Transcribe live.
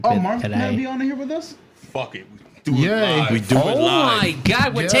Oh, Mark's gonna be on here with us? Fuck it. Do it live. We do it live. Oh my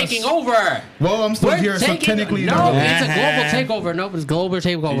God, we're taking over. Well, I'm still here, so technically no. It's a global takeover. No, it's global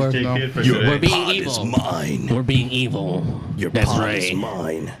takeover. We're being evil. Is mine. We're being evil. That's right. Is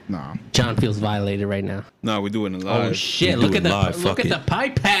mine. No. John feels violated right now. No, we're doing it live. Oh shit! Look at the pie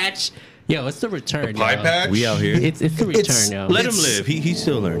patch. Yo, it's the return. The pie patch. We out here. It's the return, yo. Let him live. He's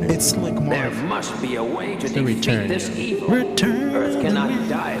still learning. It's like Marv. There must be a way to defeat this evil. Earth cannot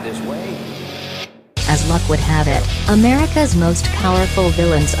die this way. As luck would have it, America's most powerful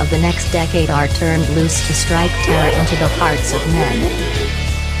villains of the next decade are turned loose to strike terror into the hearts of men.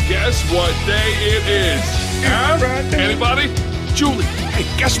 Guess what day it is? Huh? Anybody? Julie, hey,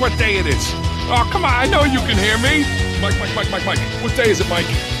 guess what day it is? Oh, come on, I know you can hear me. Mike. What day is it, Mike?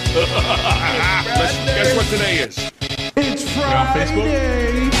 Guess what today is? It's Friday.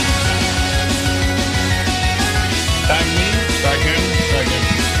 Second.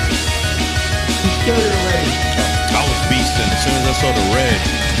 Get it already. I was beasting as soon as I saw the red.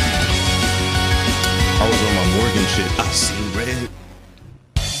 I was on my Morgan shit. I seen red.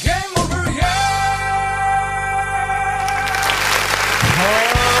 Game over, yeah!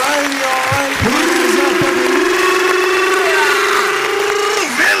 Alright.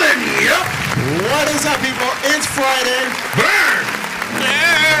 Villainy, yep. What is up, people? It's Friday. Burn!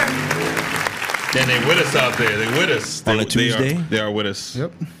 Yeah! Then they with us out there. They with us. On a Tuesday? They are with us.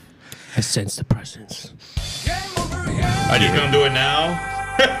 Yep. I sense the presence. Are you gonna do it now?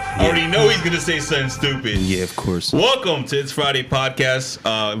 I already know he's gonna say something stupid. Yeah, of course. Welcome to It's Friday podcast.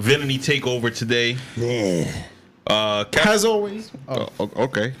 Villainy takeover today. Yeah. As always.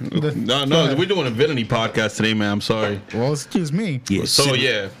 Okay. No, we're doing a villainy podcast today, man. I'm sorry. Well, excuse me. Yeah. So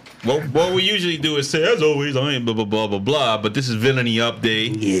yeah. What we usually do is say, as always, I ain't blah blah blah blah blah. But this is villainy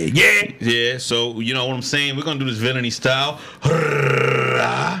update. Yeah. So you know what I'm saying? We're gonna do this villainy style.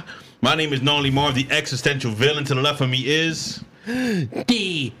 My name is not only Marv, the existential villain. To the left of me is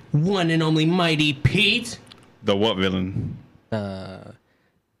The one and only Mighty Pete. the what villain? No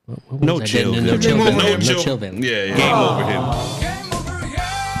chill. No chill villain. Yeah. Game over him.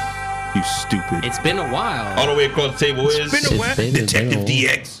 You stupid. It's been a while. All the way across the table is Detective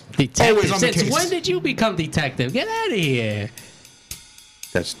DX. Detective. on the Since case. when did you become detective? Get out of here.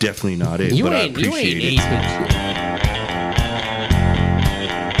 That's definitely not it. You but I ain't appreciate it. Ace.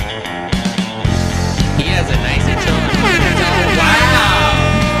 He has a nice intro. Wow.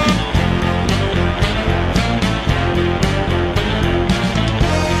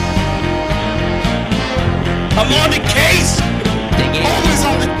 I'm on the case. Always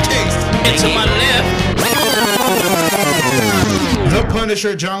on the case. And to my left. The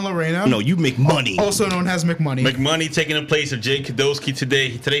Punisher, John Lorena. No, you make money. Also known as McMoney. McMoney taking the place of Jay Kadowski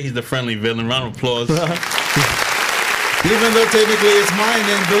today. Today he's the friendly villain. Round of applause. Even though technically it's mine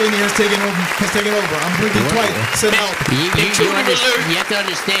and Villainy has taken over. I'm blinking twice. Send help. You have to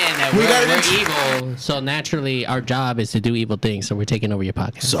understand that we're evil, so naturally our job is to do evil things. So we're taking over your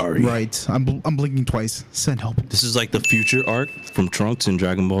podcast. Sorry. Right. I'm blinking twice. Send help. This is like the future arc from Trunks and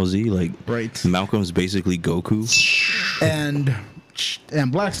Dragon Ball Z. Like, Right. Malcolm's basically Goku. And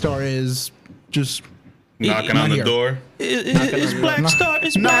Black Star is just Knocking on the here. door. It's Black Star.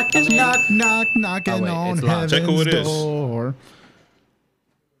 It's knocking Oh, wait, on it's locked. Check who heaven's it is. door.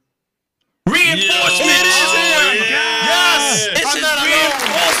 Reinforcement is here. Yes. It's a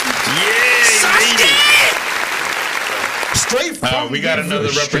reinforcement. Straight from We got another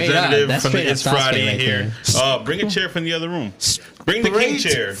Straight up. representative That's from the straight It's up Friday Sasuke in here. Bring a chair from the other room. Bring the king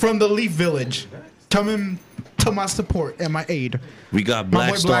Straight chair. from the Leaf Village. Coming to my support and my aid. We got My Black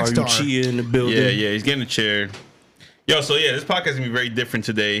boy Star Black Star. Uchiha in the building. Yeah, he's getting a chair. Yo, so yeah, this podcast is gonna be very different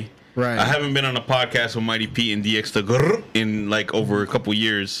today. Right. I haven't been on a podcast with Mighty P and DX the Grrr in like over a couple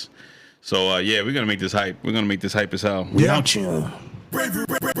years. So yeah, we're gonna make this hype. We're gonna make this hype as hell. We out you.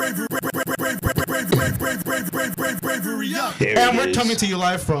 And we're coming to you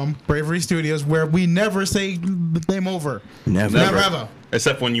live from Bravery Studios, where we never say game over. Never. Never ever.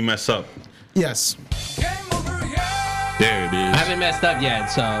 Except when you mess up. Yes. There it I is. haven't messed up yet,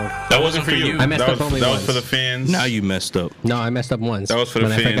 so That wasn't for you. I messed that up was, only that once. was for the fans. Now you messed up. no, I messed up once. That was for the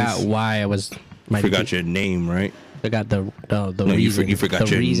when fans. I forgot why I was. Forgot your name, right? Forgot the No, reason. you forgot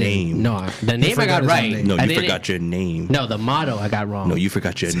the your reason. name. No, the name I forgot got his right. name. No, I you didn't- forgot your name. No, the motto I got wrong. No, you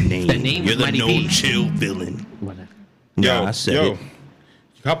forgot your name. The name You're is the Mighty no P. chill villain. Whatever. Nah, I said it.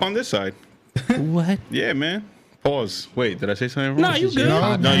 Hop on this side. What? Yeah, man. Pause. Wait, did I say something wrong? No, you good.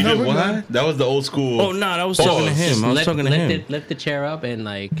 No, you did we're what? good. That was the old school. Oh, no, I was talking to him. I was talking to him. Lift the chair up and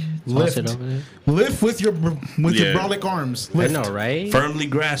like Lift. toss it over there. Lift with your Yeah. brolic arms. I Lift. know, right? Firmly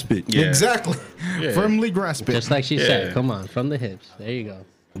grasp it. Yeah. Exactly. Yeah. Firmly grasp it. Just like she Yeah. said. Come on, from the hips. There you go.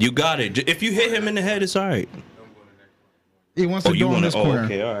 You got it. If you hit him in the head, it's all right. He wants to go on this corner.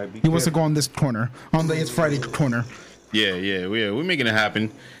 Okay, all right. He wants to go on this corner, on the It's Friday corner. Yeah, we're making it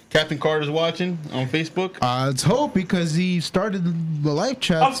happen. Captain Carter's watching on Facebook. Let's hope, because he started the live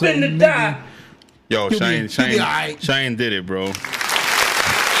chat. I'm finna die. Yo, He'll be Cheyenne alright. Cheyenne did it, bro.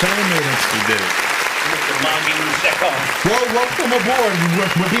 Cheyenne made it. He did it. Well, welcome aboard.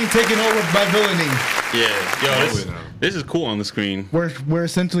 We're being taken over by Villainy. Yeah, yo, this is cool on the screen. We're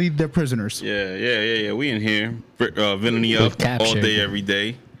essentially their prisoners. Yeah. We in here. Villainy up all captured. day, every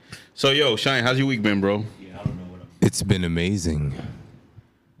day. So, yo, Cheyenne, how's your week been, bro? It's been amazing.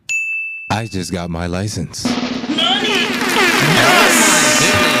 I just got my license.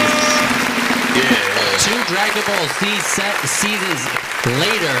 Two Dragon Ball Z seasons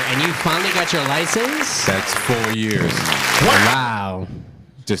later, and you finally got your license? That's 4 years. Wow.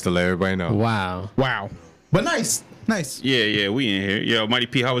 Just to let everybody know. Wow. But nice. Yeah, we in here. Yo, Mighty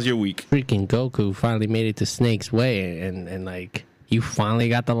P, how was your week? Freaking Goku finally made it to Snake's Way, and like, you finally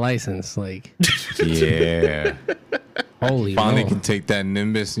got the license. Like, Yeah. holy Finally moly. can take that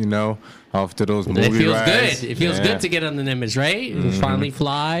Nimbus, off to those movie It feels rides. good. It feels good to get on the Nimbus, right? Finally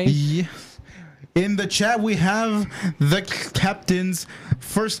fly. Yeah. In the chat, we have the captain's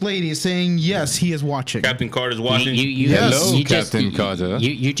first lady saying yes, he is watching. Captain Carter's watching. Hello, Captain Carter.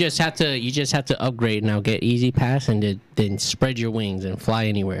 You just have to upgrade now. Get Easy Pass and then spread your wings and fly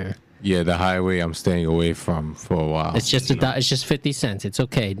anywhere. Yeah, the highway I'm staying away from for a while. It's just it's just 50 cents. It's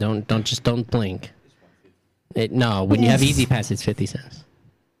okay. Don't blink. No, when you have Easy Pass, it's 50 cents.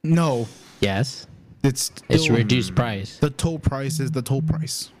 No, Yes, it's reduced price. The toll price is the toll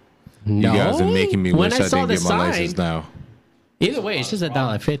price. No, You guys are making me when wish I saw didn't the get my sign, license now. Either way, it's just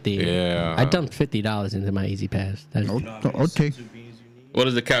 $1.50. Yeah. I dumped $50 into my Easy Pass. Okay. What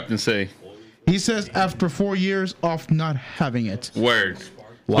does the captain say? He says after 4 years off not having it. Word. It's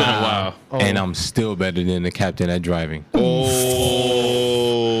been a while. And I'm still better than the captain at driving. Oh.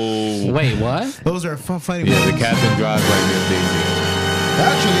 Wait, what? Those are fighting. Yeah, the captain drives like this Daisy.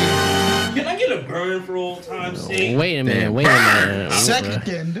 Actually, Can I get a burn for old time's sake? Wait a minute.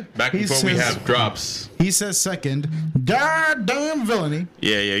 second. Back he before we says- have drops. He says second. Goddamn Villainy.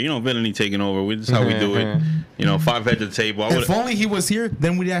 Yeah. Villainy taking over. This is how we do it. 5 heads at the table. If only he was here,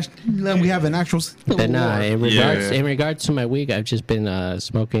 then we have an actual. Then Yeah. in regards to my week, I've just been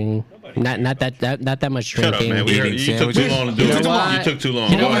smoking. Not that much Shut up, drinking. man. We heard, you took too long to do You know it. what? You took too long.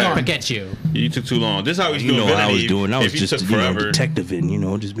 You know Go what? ahead. Forget you. You took too long. This is how he's You doing. know what I Villainy. was doing? I was If you just took forever.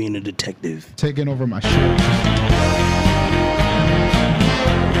 detectiving, just being a detective. Taking over my shit.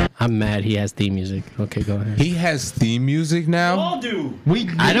 I'm mad he has theme music. Okay, go ahead. He has theme music now? do.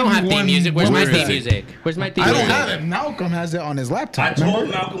 I don't have theme music. Where's my Where is theme it? music? Where's my theme I music? don't have it. Malcolm has it on his laptop.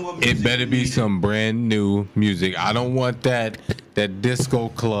 Malcolm what It better be some brand new music. I don't want that disco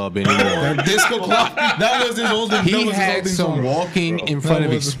club anymore. That disco club. That was his old. He had some walking in front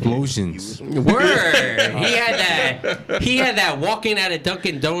of explosions. Word. He had that walking out of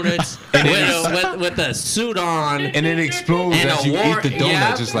Dunkin' Donuts with a suit on. And it explodes And as a you war- eat the donut,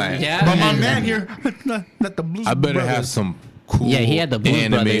 yeah, just like. yeah. But my man here, not the Blues I better have Brothers. some cool Yeah, he had the Blues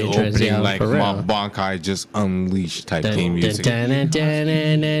anime Brother entrance, opening, yeah, like for my real. Bankai just unleashed type Dun, theme dun, music. dun, dun, dun, dun,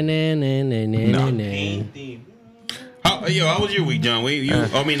 dun, dun, dun, dun, dun, dun. How was your week, John?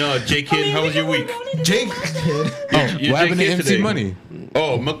 J Kid, how was your week? Jake. You're What happened to J-Kid MC today. Money?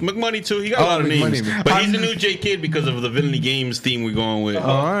 Oh, McMoney too. He got a lot of McMoney. names, but he's the new J Kid because of the Villainy Games theme we're going with.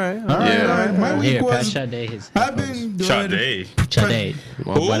 All right. All right. My week Here, pass was. Sade his I've been good. Sade. Sade.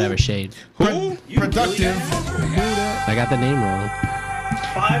 Or Who? whatever shade. Who? Productive. I got the name wrong.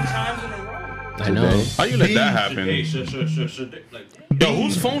 5 times in a row. I know. How you let that happen? Sure. Yo,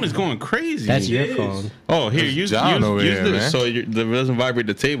 whose phone is going crazy? That's your phone. Oh, here, use John over here, this man. so it doesn't vibrate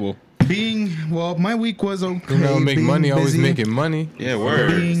the table. My week was okay. Make being money, always busy, making money. Yeah,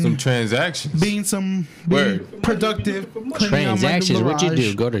 word. Being- Some transactions. Being Word. productive. cleaning out my Transactions. What'd you garage.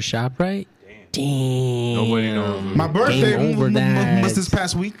 do? Go to ShopRite? Damn. Nobody knows. My birthday Game over that. was this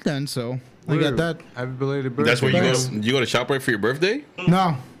past weekend, so I got that. Happy belated birthday. That's where you go. You go to ShopRite for your birthday?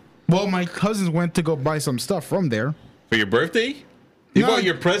 No. Well, my cousins went to go buy some stuff from there. For your birthday? You No. bought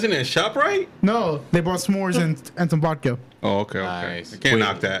your present at ShopRite? No, they bought s'mores and some vodka. Oh, okay. Nice. I can't Wait.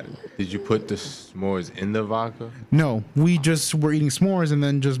 knock that. Did you put the s'mores in the vodka? No, we just were eating s'mores and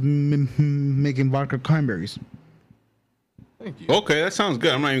then just making vodka cranberries. Thank you. Okay, that sounds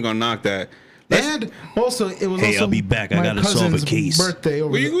good. I'm not even gonna knock that. And also, it was Hey, also I'll be back. I my gotta solve a cousin's case. birthday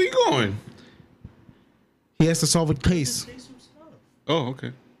over Where you going? He has to solve a case. Oh,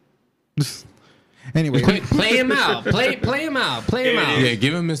 okay. Anyway, Quick, play him out. Play him out. Play him out. Yeah,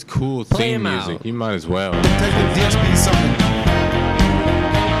 give him his cool Play theme him music. out. He might as well. take the DSP summon.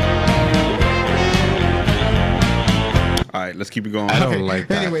 keep it going. I don't like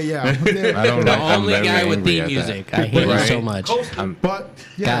that. Anyway, yeah. I don't The like. I'm only very guy with angry theme at that. music. I hate it so much. But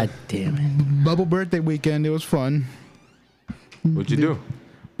yeah, God damn it. Bubble birthday weekend. It was fun. What'd you do?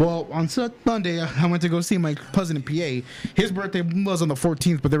 Well, on Sunday, I went to go see my cousin in PA. His birthday was on the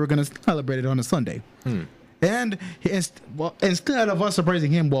 14th, but they were going to celebrate it on a Sunday. And instead of us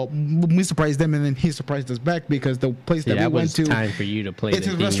surprising him, we surprised them, and then he surprised us back because the place that we that went was to, time for you to play. it's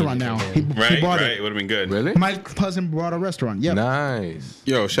the his theme restaurant now. music, He, man. he bought Right. it. It would have been good. Really? My cousin brought a restaurant. Yeah, Nice.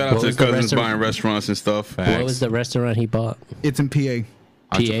 Yo, shout out What to was the cousins restaurant? buying restaurants and stuff. What was the restaurant he bought? it's in PA.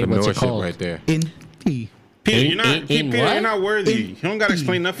 PA, what's it Entrepreneurship called? right there. In P. Peter, In- you're not. in Peter, what? you're not worthy. You don't gotta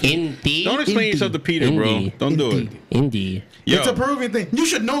explain nothing. Indie. Don't explain yourself to Peter, bro. Indie. Don't do it. Indie. Yo, It's a Peruvian thing. You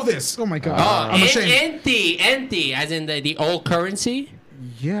should know this. Oh my god, Oh, I'm ashamed. Enti, as in the old currency.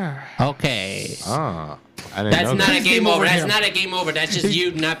 Yeah. Okay. Ah, I didn't That's know not that. a game over. That's here. not a game over. That's just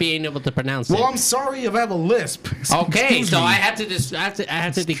you not being able to pronounce it. Well, I'm sorry if I have a lisp. Okay, Excuse so me. I have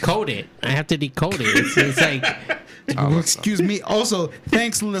to decode it. I have to decode it. It's like Well, excuse me. Also,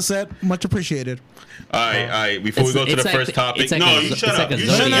 thanks, Lisette. Much appreciated. all right. Before we go to the first topic, it's like no, a- you it's shut like up. a You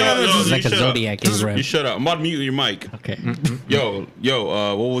shut zodiac. up. It's You like a shut up. zodiac in red. You shut up. I'm about to mute your mic. okay. Yo,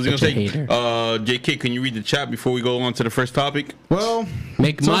 what was I gonna Such a say? hater. JK, can you read the chat before we go on to the first topic? Well,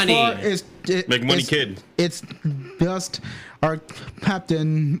 Make so money. far Make money, kid. It's just our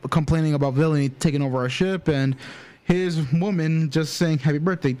captain complaining about Villainy taking over our ship and his woman just saying happy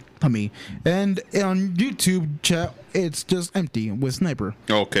birthday to me. And on YouTube chat, it's just empty with Sniper.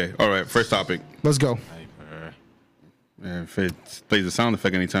 Okay, all right. First topic. Let's go. If it plays a sound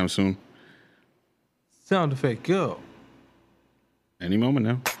effect anytime soon, Sound effect, go. any moment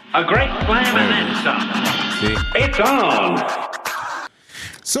now. A great slam and then some. See? It's on.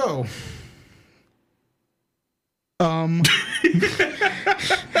 So,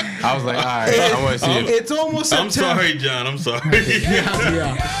 I was like, all right, I want to see it. it's almost I'm September. sorry, John. I'm sorry.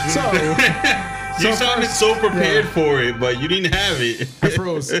 Yeah. So, You sounded so prepared for it, but you didn't have it.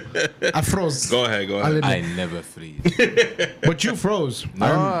 I froze. Go ahead. I'll admit. I never freeze. But you froze. No,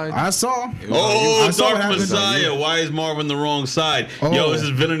 I saw. Oh, I saw what Dark happened. Messiah. Why is Marvin the wrong side? Oh. Yo, this is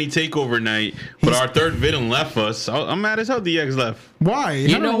Villainy Takeover night, but our third villain left us. I'm mad as hell DX left. Why?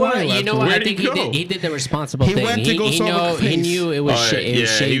 You know what? You know what? Where I did think he he go? did. He did the responsible He thing. went to go solve the he case. knew it was, All right, it was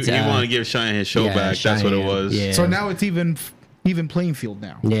he shades. wanted to give Cheyenne his show yeah, back. That's what it Cheyenne. was. Yeah. So now it's even playing field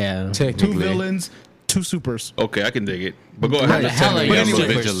now. Yeah. Two Technically. villains, two supers. Okay, I can dig it. But go How ahead. the hell are me you I'm a super?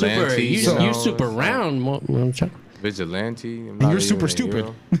 vigilante, You so- you super round. Vigilante. And you're super stupid.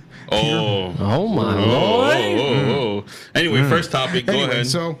 Oh. Oh my Oh, lord. oh. Anyway, first topic. Go Anyway, ahead.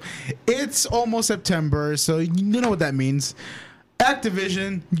 so it's almost September, so you know what that means.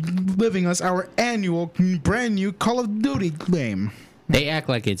 Activision giving us our annual brand new Call of Duty game. They act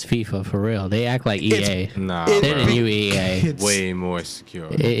like it's FIFA for real. They act like EA. Nah, It- They're the bro. new EA. It's Way more secure.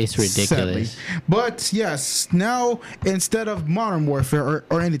 It's ridiculous. sadly. But yes, now instead of Modern Warfare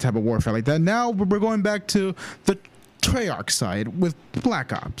or any type of warfare like that, now we're going back to the Treyarch side with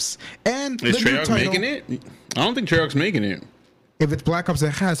Black Ops. And Is the new Treyarch title, making it? I don't think Treyarch's making it. If it's Black Ops, it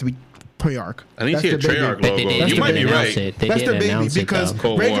has to be Treyarch. I didn't That's see a their baby. Treyarch But they logo. did. You might be announce right. It. They That's did their baby announce because it, though.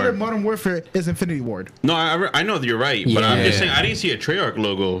 Cold regular War. Modern Warfare is Infinity Ward. No, I know that you're right, but I'm just Yeah. saying I didn't see a Treyarch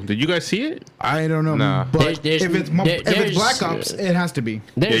logo. Did you guys see it? I don't know, Nah. but There's- if it's there's- Black Ops, it has to be.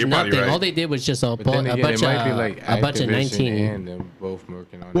 There's you're probably nothing. right. All they did was just a But then again, bunch it might be like a bunch of Activision 19. and them both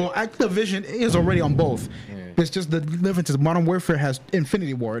working on Well, it. Activision is already on both. It's just the difference is Modern Warfare has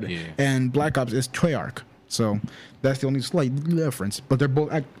Infinity Ward and Black Ops is Treyarch. So that's the only slight difference. But they're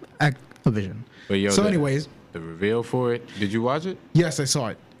both Activision. But yo, So the- anyways, the reveal for it. Did you watch it? yes, I saw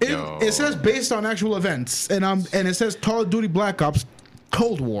it. Yo. It says based on actual events, and it says Call of Duty Black Ops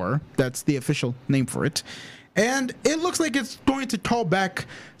Cold War. That's the official name for it. And it looks like it's going to call back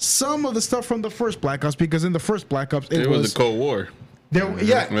some of the stuff from the first Black Ops because in the first Black Ops It was the Cold War. There,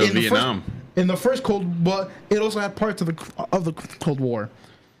 yeah, It was in the Vietnam. in the first Cold, but it also had parts of the Cold War.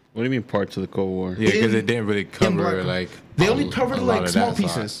 What do you mean parts of the Cold War? Yeah, because In- it didn't really Black cover Ops. like. They a- only covered, a like, lot of small that side.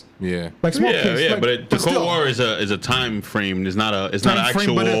 pieces. Yeah. Like small Yeah, pieces, yeah, like, but the Cold still, War is a time frame. It's not an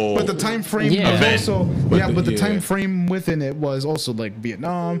actual. but the time frame Yeah. was also But the yeah. time frame within it was also like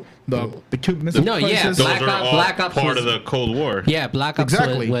Vietnam, the Cuban Missile No, yeah, Crisis. Those Black are Ops- all Black Ops part was- of the Cold War. Yeah, Black Ops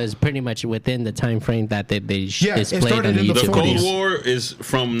Exactly. was pretty much within the time frame that they Yeah, it displayed started on in the YouTube. The 40s. Cold War is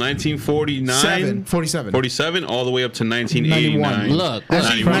from 1949, 47. 47, all the way up to 1989. Look,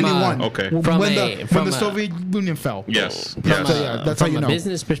 Actually, from 91. Okay. From when a- when the Soviet Union fell. Yes. From Yes. So, yeah, that's how from you a know.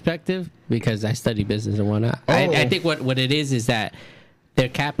 business perspective, because I study business and whatnot. Oh. I think what it is that they're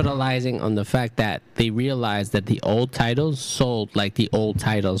capitalizing on the fact that they realized that the old titles sold like the old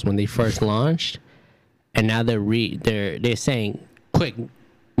titles when they first launched, and now they're saying, quick,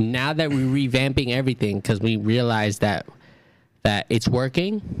 now that we're revamping everything because we realized that it's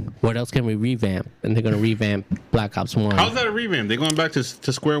working, what else can we revamp? And they're going to revamp Black Ops 1. How's that a revamp? They're going back to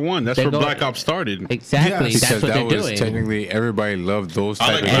square one. That's where Black Ops started. Exactly. Yes, that's what they're doing. Technically, everybody loved those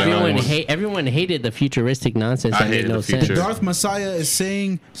type of Everyone hated the futuristic nonsense that made no sense. Darth Messiah is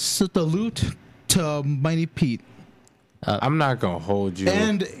saying salute to Mighty Pete. I'm not going to hold you.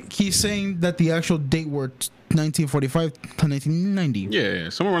 And he's saying that the actual date were 1945 to 1990. Yeah,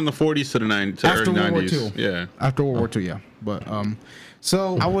 somewhere around the 40s to the 90s, to after early World 90s. War II. Yeah. After World War II, yeah. But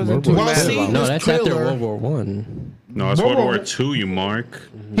so I wasn't too mad about No, that's after World War One. No, it's World War II, you mark.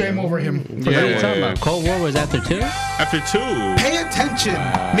 Game over him. What are you talking about? Cold War was after 2? After 2. Pay attention.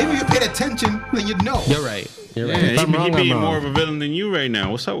 Maybe you paid attention, then you'd know. You're right. You're right. Yeah, If I'm wrong, he being I'm more wrong. of a villain than you right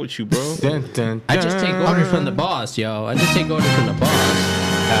now. What's up with you, bro? I just take orders from the boss, yo. I just take orders from the boss.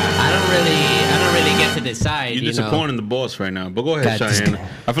 I don't really get to decide. You're disappointing the boss right now. But go ahead, Cheyenne.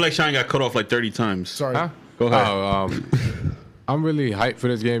 I feel like Cheyenne got cut off like 30 times. Sorry. Huh? Go ahead. I'm really hyped for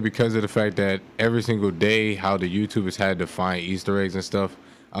this game because of the fact that every single day, how the YouTubers had to find Easter eggs and stuff.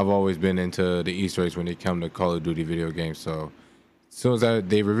 I've always been into the Easter eggs when they come to Call of Duty video games. So as soon as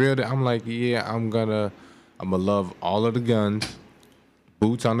they revealed it, I'm like, yeah, I'm gonna love all of the guns.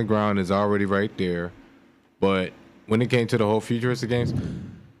 Boots on the ground is already right there. But when it came to the whole futuristic games,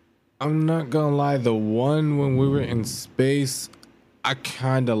 I'm not gonna lie, the one when we were in space, I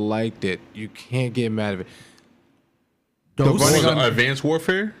kind of liked it. You can't get mad at it. Advanced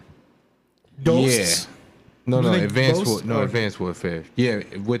Warfare? Ghosts? Yeah. No, Ghosts Advanced Warfare. Yeah,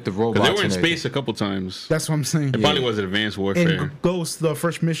 with the robots. They were in space a couple times. That's what I'm saying. It probably was Advanced Warfare. In Ghosts, the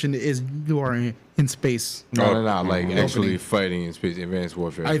first mission is you are in space. No, like actually fighting in space. Advanced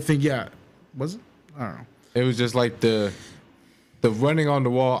Warfare. I think, yeah. Was it? I don't know. It was just like the running on the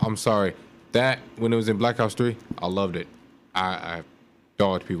wall. I'm sorry. That, when it was in Black Ops 3, I loved it. I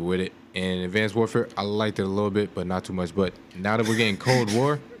dogged people with it. And Advanced Warfare, I liked it a little bit, but not too much. But now that we're getting Cold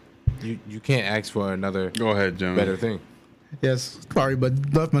War, you can't ask for another better thing. Yes, sorry,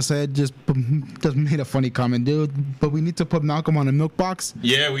 but Darth Messiah just made a funny comment, dude. But we need to put Malcolm on a milk box.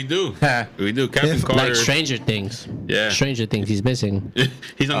 Yeah, we do. We do. Captain Carter. Like Stranger Things. Yeah. Stranger Things, he's missing.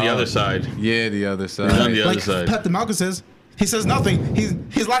 He's on the other side. Yeah, the other side. He's on the other Like side. Captain Malcolm says, he says nothing.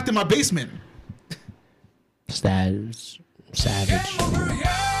 He's locked in my basement. Savage.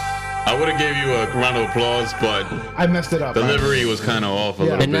 I would have gave you a round of applause, but I messed it up. delivery was kind of off a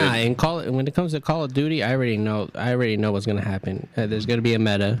little But bit. when it comes to Call of Duty, I already know what's gonna happen. There's gonna be a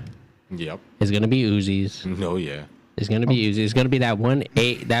meta. Yep. It's gonna be Uzis. No, yeah. It's gonna be Uzis. It's gonna be that one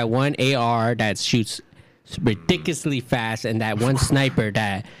AR that shoots ridiculously fast, and that one sniper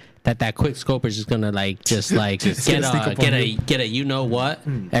that quick scoper is just gonna get a you know what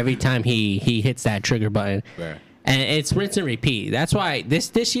every time he hits that trigger button. Right. And it's rinse and repeat. That's why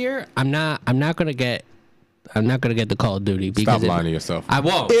this year I'm not gonna get the Call of Duty because Stop lying to yourself. I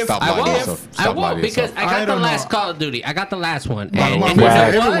won't. Stop lying to yourself. I Stop lying won't to because yourself. I got the don't last know. Call of Duty. I got the last one. Well, And you know what?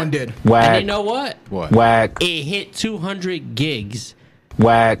 everyone did. And you know what? What? Whack. It hit 200 gigs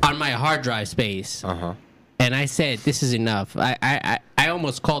Whack. on my hard drive space. Uh-huh. And I said, this is enough. I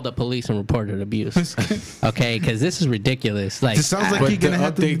almost called the police and reported abuse. Okay, because this is ridiculous. Like, It sounds like But you're the gonna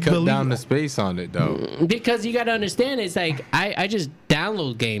have to update cut believe. down the space on it, though. because you got to understand, it's like I just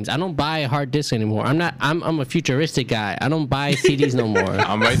download games. I don't buy hard discs anymore. I'm a futuristic guy. I don't buy CDs no more.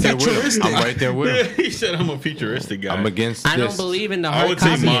 I'm right there with him. I'm right there with him. He said I'm a futuristic guy. I'm against I this. don't believe in the I hard would say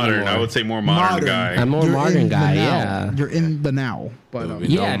copy modern. anymore. I would say more modern guy. I'm more You're modern in the guy. now. Yeah. You're in the now. But Movie.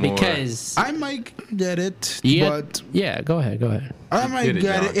 Yeah, No more. because I might get it, yeah, but yeah. Go ahead. I might Get it,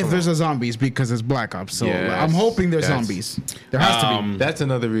 get John, it if come there's a zombies because it's Black Ops. So Yes, I'm hoping there's that's- zombies. There has to be. That's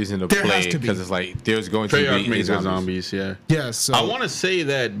another reason to There has play to be. because it's like there's going to Treyarch be makes zombies. zombies, yeah. Yes. So I want to say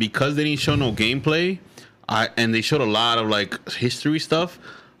that because they didn't show no gameplay, and they showed a lot of like history stuff.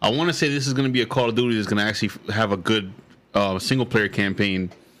 I want to say this is going to be a Call of Duty that's going to actually have a good single player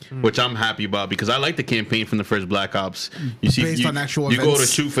campaign, which I'm happy about because I like the campaign from the first Black Ops. You see, Based on actual you go to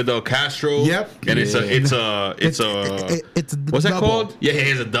events. shoot Fidel Castro. Yep. and it's it's what's that double. called? Yeah, he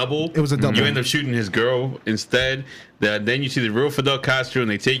has a double. It was a double. You end up shooting his girl instead. Then you see the real Fidel Castro, and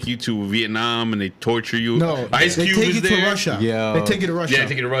they take you to Vietnam and they torture you. No, Ice they Cube take is you there. to Russia. Yo. They take you to Russia. Yeah,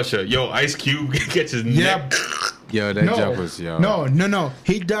 take it to Russia. Yo, Ice Cube gets his Yep. neck. Yo, that jump was yo. No.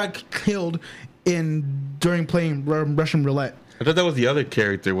 He got killed during playing Russian roulette. I thought that was the other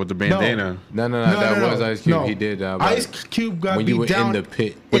character with the bandana. No, that was Ice Cube. No. He did. Ice Cube got when beat you were down in the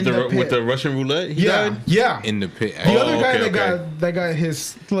pit. With in the pit. with the Russian roulette, he Yeah, died? yeah. In the pit. The other guy okay. that got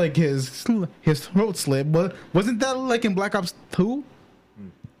his throat slit, wasn't that like in Black Ops 2?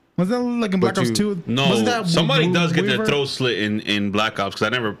 Was that like in Black But Ops you- 2? No, Wasn't that somebody does get their Weaver? throat slit in Black Ops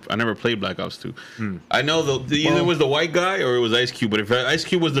because I never played Black Ops 2. I know either it was the white guy or it was Ice Cube. But if Ice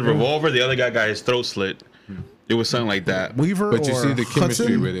Cube was the revolver, the other guy got his throat slit. It was something like that. Weaver But you or see the chemistry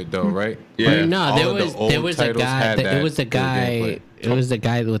Hudson? with it, though, right? Yeah. No, All of the old there was a titles guy. had It that was the good guy. gameplay. It was the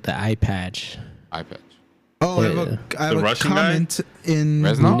guy with the eye patch. Eye patch. Oh, I have The a Russian guy? comment in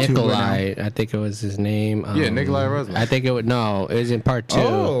Reznov? YouTube right Nikolai, I think it was his name. Yeah, Nikolai Reznov. I think it was no. It was in part 2 now.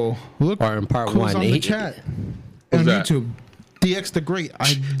 Oh, look. or in part who's 1. on the chat Who's on that? YouTube. DX the Great.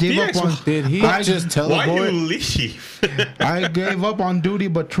 I gave DX, up on. Did he I just Why teleport? you leave? I gave up on duty,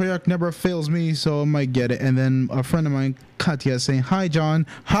 but Treyarch never fails me, so I might get it. And then a friend of mine, Katya, saying, "Hi, John.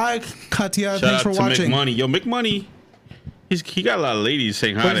 Hi, Katya. Shout Thanks out for to watching." McMoney. Yo, McMoney. He got a lot of ladies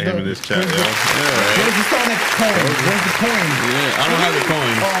saying hi Where's to him the- in this chat. where's Yo. the- Yeah, right. Where's the Sonic coin? Where's the coin? Yeah, I don't have the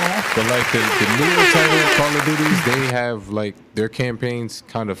coin. Oh, But like the newer title Call of Duties, they have like their campaigns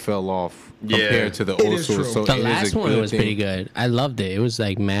kind of fell off Yeah. compared to the It old is school. true. So The it is last a one good was thing. pretty good. I loved it. It was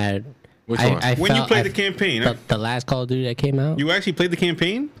like mad. Which I, one? I When you felt- played I- the campaign, the last Call of Duty that came out. you actually played the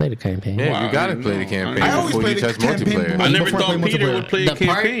campaign? Played the campaign. Yeah, Wow, you gotta I play the didn't know. campaign I always before play you the touch campaign multiplayer. I never before I thought play Peter multiplayer. would play The a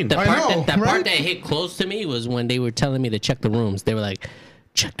part, campaign. the I part, know, that, the part right? that hit close to me was when they were telling me to check the rooms. They were like,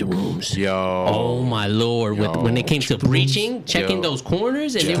 "Check the rooms." Yo. Oh my lord! When it came to breaching, checking Yo. those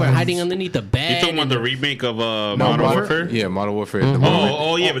corners, and they were hiding underneath the bed. You talking about and- the remake of No, Modern Warfare? Yeah, Modern Warfare. The Mhm. one with-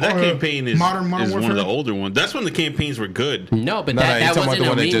 Oh yeah, but that Or campaign is Modern is one of Warfare? the older ones. That's when the campaigns were good. No, but No, no, that you're talking about wasn't the a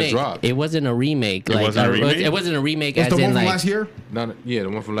one that just remake. dropped. It wasn't a remake. It wasn't a remake? It wasn't a remake it's as the in one from like. last year. No, yeah, the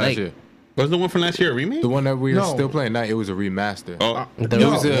one from last Like- year. Was the one from last year a remake? The one that we are No. still playing now, it was a remaster. Oh, The- No,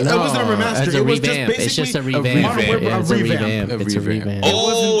 was a- it wasn't a remaster. It's a It was just revamp. It's just a basically revamp. Modern Warfare, It's a revamp. A It's a revamp. revamp.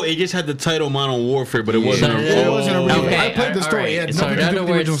 oh, it just had the title Modern Warfare, but it wasn't. It wasn't a oh. remake. Okay, I played the story. alright. It had So nothing in to do other with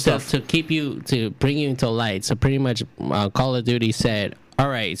the original words, stuff. to keep you to bring you into light. So pretty much, Call of Duty said, "All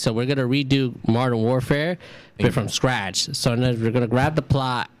right, so we're gonna redo Modern Warfare, but from scratch. So then we're gonna grab the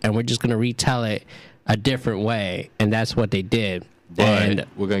plot and we're just gonna retell it a different way." And that's what they did. But And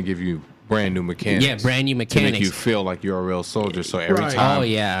we're gonna give you brand new mechanics. yeah, brand new to mechanics. make you feel like you're a real soldier. So every Right. time, Oh,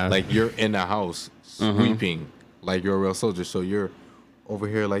 yeah. like you're in the house sweeping, like you're a real soldier. So you're over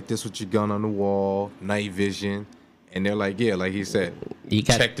here like this with your gun on the wall, night vision, and they're like, yeah, like he said, You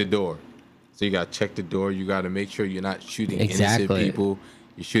got- check the door. So you got to check the door. You got to make sure you're not shooting Exactly. innocent people.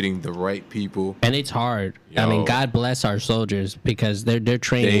 You're shooting the right people. And it's hard. I mean, Yo. God bless our soldiers because their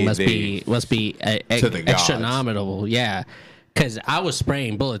training must be To the gods. astronomical. Yeah, because I was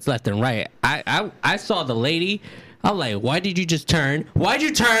spraying bullets left and right. I saw the lady. I'm like, why did you just turn? Why'd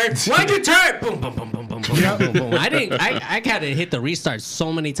you turn? Why'd you turn? Boom, boom, boom, boom, boom, boom, boom, boom. I didn't. I kind of hit the restart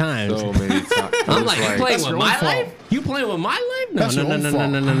so many times. So many times. I'm like, you playing That's with your my own fault. life? You playing with my life? No, That's no, your no, own no, no,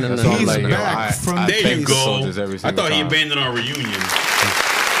 fault. no, no, no, That's no. all I'm He's like, yo, back from the There you base. go. soldiers every I single thought he time. abandoned our reunion.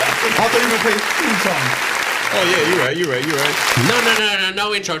 I thought you were gonna play theme song. Oh yeah, you're right.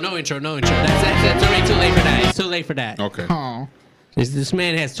 No intro. That's already too late for that. It's too late for that. Okay. Oh, This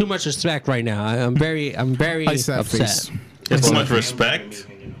man has too much respect right now. I'm very ice that upset. face. That's too much respect.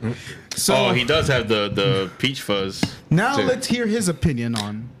 So Oh, he does have the peach fuzz. now Dude. let's hear his opinion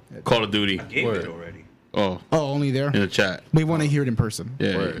on. Call of Duty. Gave it already. Oh, Oh, only there. in the chat. We want to hear it in person.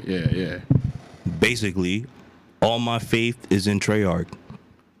 Yeah, yeah. Basically, all my faith is in Treyarch.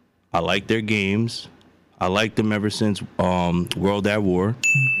 I like their games. I liked them ever since World at War.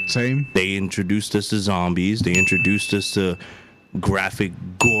 Same. They introduced us to zombies. They introduced us to graphic,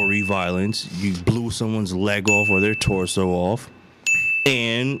 gory violence. You blew someone's leg off or their torso off.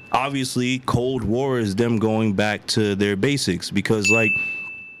 And obviously, Cold War is them going back to their basics because, like,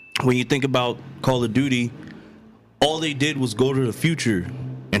 when you think about Call of Duty, all they did was go to the future.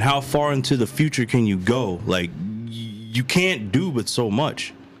 And how far into the future can you go? Like, you can't do but so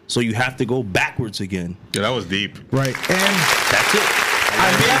much. So you have to go backwards again. Yeah, that was deep. Right. And That's it. I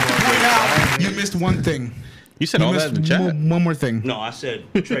have to point out you missed one thing. You said You all that in the missed chat. one more thing. No, I said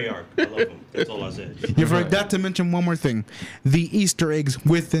Treyarch. I love him. That's all I said. You forgot to mention one more thing. The Easter eggs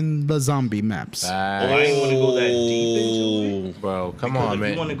within the zombie maps. Oh, I ain't want to go that deep into it. Bro, come Because on, if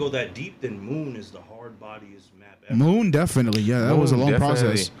man. you want to go that deep, then Moon is the hard bodiest map ever. Moon, definitely. Yeah, that was a long Moon, definitely.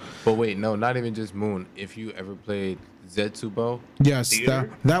 process. But wait, no, not even just Moon. If you ever played Zetsubo, Yes, Theater?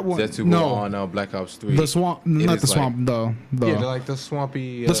 that one. Zetsubo No, on Black Ops 3. the swamp. It Not is the like- swamp. The Yeah, they're like the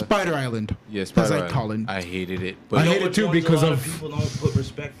swampy. the Spider Island. Yeah, As Spider I Island. call it. I hated it. I But hate it Which too ones because a lot of- people don't put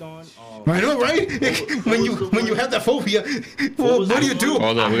respect on. I know, right? What when was you the when you one- have that phobia, was what the do you one- do?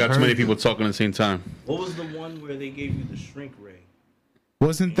 Hold on, we got too heard many it. people talking at the same time. What was the one where they gave you the shrink ray?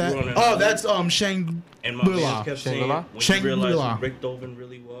 Wasn't that? You were on an Oh, island? that's Shang. And my man Shangri-La. kept saying, Shangri-La? when Shangri-La. you realized who Rick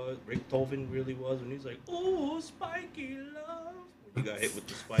Tolvin really was, and he's like, oh, spiky love. He got hit with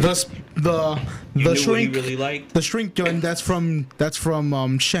the spike. The You knew what he shrink really liked? the shrink gun that's from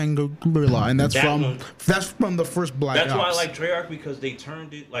Shangri-La, and that's That from one. the first Black That's why I Ops. like Treyarch because they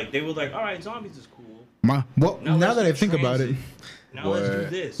turned it like they were like, all right, zombies is cool. Well, Now now let's that I do think about it, transit. Now let's do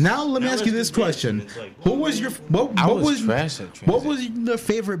this. now let me ask you let's this do question: And it's like, Who was your what I was was trash at what Transit. was the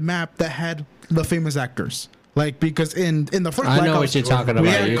favorite map that had the famous actors? Like, because in the first I Black know Ops, what you're talking we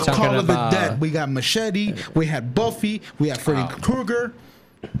about. had You're Call talking of the about Dead, we got Machete, we had Buffy, we had Freddy Krueger.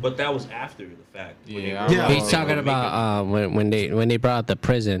 But that was after the fact. Yeah, Yeah. He's talking about when they brought out the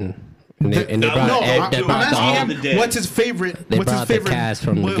prison. And they No, brought no, Ed, they I'm brought asking the- him- Asking him what's his favorite. They What's his brought the favorite cast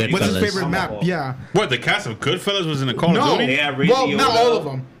from What's his Goodfellas. favorite map? Yeah. What, the cast of Goodfellas was in the Call No. of Duty? They had Ray Well, not Liotta. all of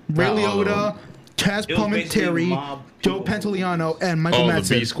them. Ray Not all of Liotta, Chaz It was basically Palminteri, mob Joe people. Pantoliano, and Michael Oh, the B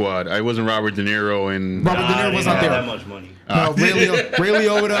Madsen. Squad. I wasn't Robert De Niro and Robert De Nah, Niro they was didn't not have there. that much money. No, Ray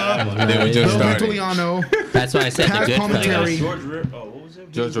Liotta, They were Joe just starting. Pantoliano, That's why I said the Chaz Goodfellas. Palminteri, What was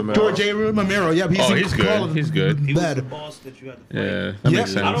it? George Romero. George A. Romero. Yeah, Oh, in he's Call good. of He's good. He was the Dead. boss that you had to fight. Yeah, that Yeah.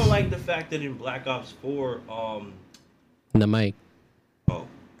 makes sense. I don't like the fact that in Black Ops 4, The mic. oh,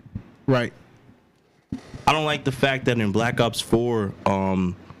 Right. I don't like the fact that in Black Ops 4,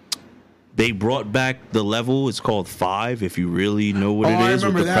 they brought back the level. It's called 5, if you really know what Oh, I it is,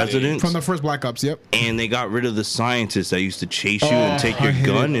 with remember the that presidents. from the first Black Ops. Yep. And they got rid of the scientists that used to chase you Oh, and take your I hate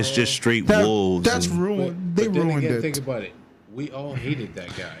gun. it. It's just straight That- wolves. That's and- ruined. They But then ruined again, it. think about it. We all hated that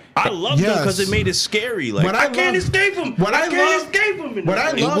guy. I loved them because Yes. it made it scary. Like, What I I can't love- escape him. what I can't love- escape him. And what I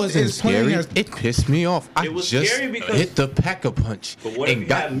it's It love wasn't is playing scary. as- It pissed me off. I It was just scary because- hit the pack-a-punch But what if and you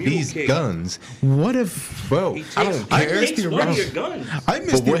got had Mule these Kick? guns. What if? Bro, He I takes, don't I care. missed takes the one of your original- guns. I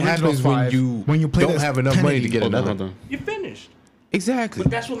missed But the what original happens 5 when you played don't as have enough money to 1080. get Hold on, another? hold on. You're finished. Exactly.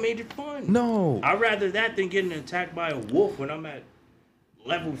 But that's what made it fun. No. I'd rather that than getting attacked by a wolf when I'm at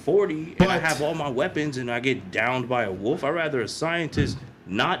level 40 and I But- have all my weapons and I get downed by a wolf. I'd rather a scientist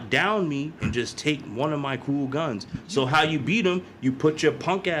not down me and just take one of my cool guns. So how you beat him, you put your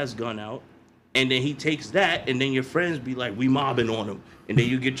punk ass gun out and then he takes that and then your friends be like, we mobbing on him. And then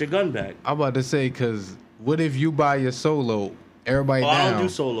you get your gun back. I'm about to say, because what if you buy your solo, everybody Oh, I down? don't do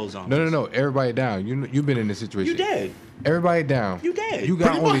solo zombies. No. Everybody down. You've been in this situation. You dead. Everybody down. You dead. You got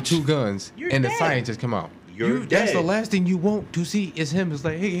Pretty only much. 2 guns, You're and dead. the scientists come out. You're That's the dead. last thing you want to see is him. It's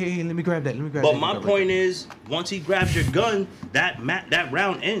like, hey, let me grab that. Let me grab But that. my point is, once he grabs your gun, that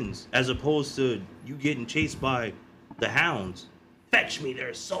round ends, as opposed to you getting chased by the hounds. Fetch me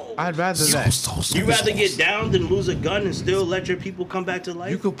their souls. I'd rather that. You rather get down than lose a gun and still let your people come back to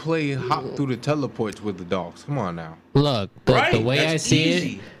life? You could play hop through the teleports with the dogs. Come on now. Look, the right? way That's I see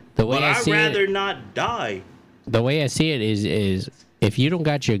easy. it, the way But I I'd see rather it, not die. the way I see it is if you don't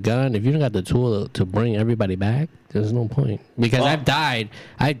got your gun, if you don't got the tool to bring everybody back, there's no point. Because I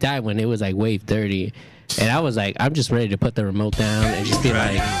died when it was like wave 30, and I was like, I'm just ready to put the remote down and just be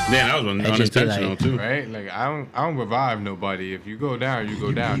like, Man, that was I just be unintentional like- too. Right? Like I don't revive nobody. If you go down, you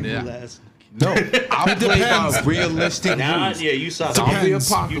go down. Yeah. Last- No, I'll play by realistic Nah, rules. yeah, you saw Zombie Depends.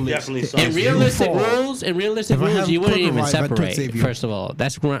 You apocalypse. definitely saw in realistic fall. rules, If I rules, have you wouldn't quick even revive, I could separate. save you. First of all,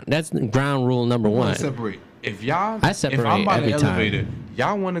 that's ground rule number I wanna one. separate. If y'all, I if separate I'm by the every time. elevator,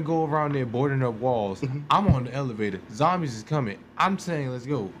 y'all want to go around there boarding up walls. I'm on the elevator. Zombies is coming. I'm saying let's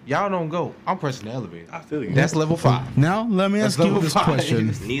go. Y'all don't go. I'm pressing the elevator. I feel you. That's level 5. Now let me That's ask you level this 5.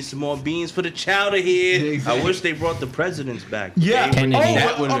 question. Need some more beans for the chowder here. Exactly. I wish they brought the presidents back. Yeah. They- Kennedy.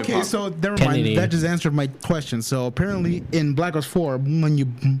 That would've been okay. fun. So never Kennedy. mind. That just answered my question. So apparently in Black Ops 4, when you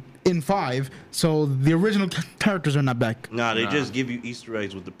in 5, so the original characters are not back. Nah, they just give you Easter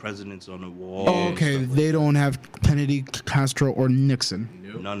eggs with the presidents on the wall. Oh, okay. They don't have Kennedy, Castro, or Nixon.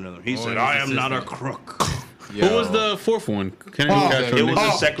 None of them. He said, it's I a am not a system. crook. Who was the fourth one? Kennedy Oh, Castro It was Nixon?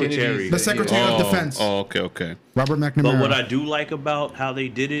 the secretary. The Secretary of Defense, Oh, okay. Robert But McNamara. what I do like about how they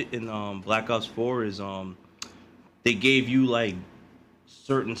did it in Black Ops 4 is they gave you like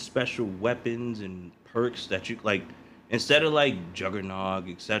certain special weapons and perks that you like. Instead of like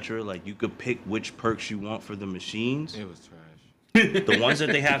Juggernog, etc., like you could pick which perks you want for the machines. It was trash. The ones that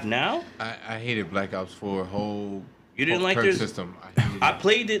they have now, I hated Black Ops 4 whole. You didn't whole like perk their- system. I hated I it.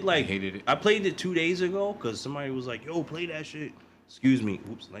 played it like hated it. I played it 2 days ago because somebody was like, "Yo, play that shit." Excuse me,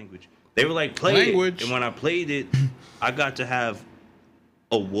 oops, language. They were like, "Play Language. it," and when I played it, I got to have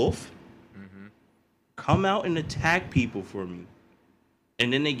a wolf come out and attack people for me,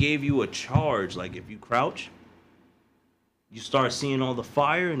 and then they gave you a charge. Like if you crouch, you start seeing all the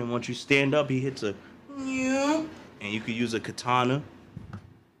fire, and then once you stand up, he hits a, and you could use a katana.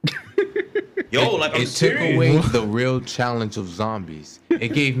 Yo, like I'm It took serious. away the real challenge of zombies. It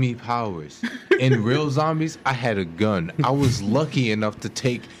gave me powers. In real zombies, I had a gun. I was lucky enough to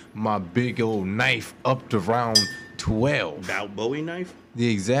take my big old knife up the round 12. That Bowie knife.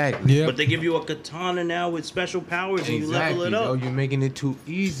 Exactly. Yeah. But they give you a katana now with special powers, and you level it up. Oh, you're making it too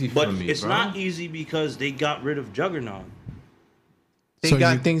easy But for me, it's bro. not easy because they got rid of Juggernaut. They So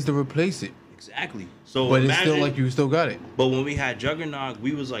got you- things to replace it. Exactly. So But it's imagine, still like you still got it. But when we had Juggernaut,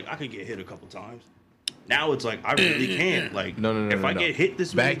 we was like, I could get hit a couple times. Now it's like I really can't. Like, No. if I get hit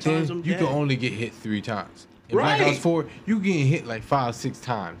this many Back then, times, I'm you dead. can only get hit 3 times. In Right. Black Ops 4, you getting hit like 5-6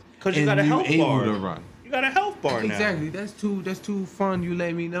 times. Because you and got a health able bar. to run. You got a health bar now. Exactly. That's too fun. You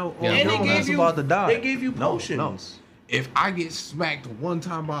let me know. Oh, And no, they that's gave you, about to die. they gave you No, potions. no. If I get smacked one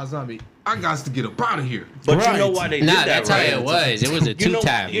time by a zombie, I got to get up out of here. But you Right. know why they did Nah, that, that's right? how it was. It was a You know-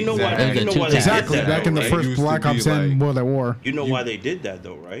 two-tap. you know why- It was you a know why they two-tap. did Exactly. that, Back in the right? first Used to Black be Ops and like- World at War. You know why they did that,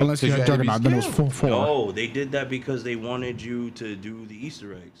 though, right? Unless you Because had you had to be Juggernaut, then it was full skilled. 4. No, they did that because they wanted you to do the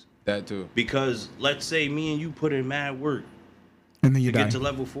Easter eggs. That too. Because let's say me and you put in mad work And then you to die. get to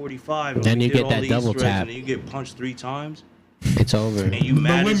level 45, and Then we you did get all that the double Easter eggs, tap. and then you get punched 3 times, It's over. and you The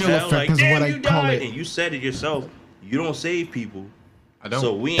mad as windmill hell, effect like, is damn, what I you call died, it. and you said it yourself. You don't save people, I don't.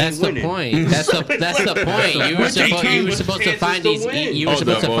 so we ain't That's the winning. point. That's the point. You were supposed to find these. You were Hold supposed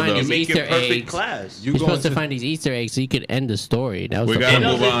up, to hold find up. these Make Easter your perfect eggs. class. You're supposed to find these Easter eggs so you could end the story. That was We the gotta point.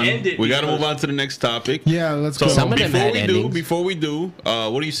 move doesn't on. end it We gotta because- move on to the next topic. Yeah, let's So go. Some of them had endings. before we do,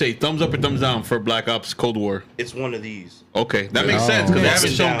 what do you say? Thumbs up or thumbs down for Black Ops Cold War? It's one of these. Okay, that makes Oh. sense because they Up haven't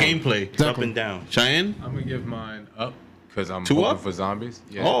and shown down. gameplay. It's up and down. Cheyenne? I'm gonna give mine up because I'm 2 hoping up? for zombies.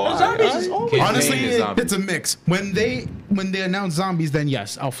 Yeah. Oh, Zombies is always Campaign Honestly, is zombies. it's a mix. When they announce zombies, then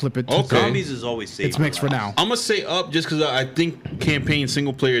yes, I'll flip it. to Okay. Zombies is always safe. It's mixed for now. I'm gonna say up just because I think campaign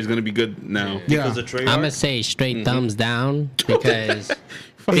single player is gonna be good now. Yeah. Because of Treyarch. I'm gonna say straight thumbs down because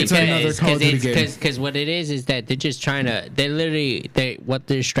It's another Call of Duty game. because what it is that they're just trying to what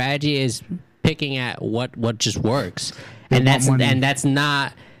their strategy is picking at what just works, and want money. that's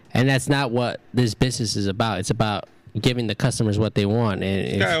not what this business is about. It's about giving the customers what they want,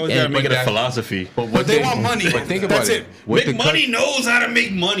 and Yeah, I always gotta make it a that- philosophy. But they want money. But think about That's it. it. What Big the Money knows how to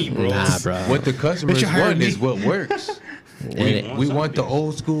make money, bro. nah, bro. What the customers But you hired want me. is what works. And We want the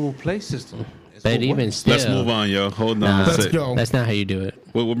old school play system. It's but what even works. still, Let's move on, yo. Hold on. Nah. That's Let's it. go. That's not how you do it.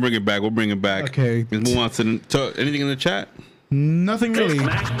 We'll bring it back. We'll bring it back. Okay. Let's move on to anything in the chat. Nothing This really.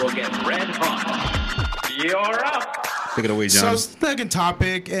 match will get red hot. You're up. Take it away, So John. second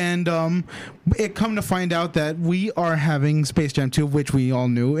topic, and it come to find out that we are having Space Jam 2, which we all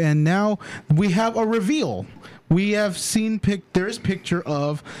knew, and now we have a reveal. We have seen there is picture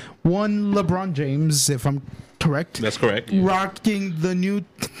of one LeBron James, if I'm correct, That's correct. rocking the new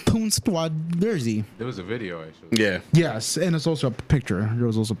Toon Squad jersey. There was a video actually. Yeah. Yes, and it's also a picture. There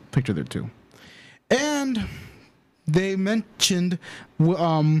was also a picture there too, and they mentioned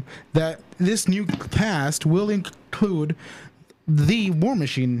that this new cast will include the War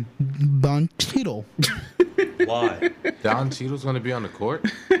Machine, Don Cheadle. Why? Don Cheadle's gonna be on the court.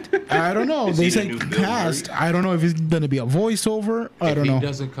 I don't know. Is They he the say new Bill cast. Murray? I don't know if he's gonna be a voiceover. I If don't he know.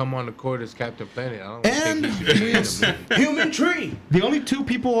 doesn't come on the court as Captain Planet, I don't And think he should be in the movie. Human tree. the only 2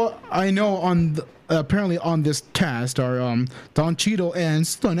 people I know on apparently on this cast are Don Cheadle and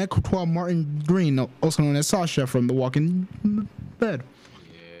Sonequa Martin Green, also known as Sasha from The Walking Dead.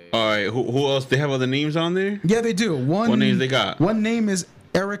 All right. Who else? They have other names on there? Yeah, they do. What names they got? One name is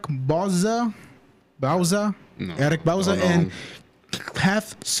Eric Bauza. Eric Bauza don't know. and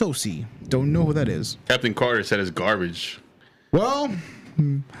Kath Sosi. Don't know who that is. Captain Carter said it's garbage. Well,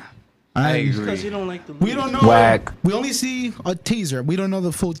 I agree. Because you don't like the we don't know. Whack. We only see a teaser. We don't know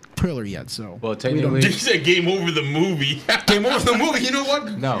the full trailer yet. So Well, we don't- technically, He said game over the movie. game over the movie. You know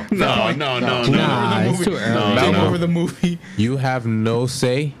what? no. No. Nah, it's too early. Game no. over the movie. You have no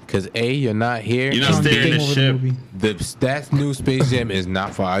say because you're not here. You're not steering Game the over ship. movie. That new Space Jam is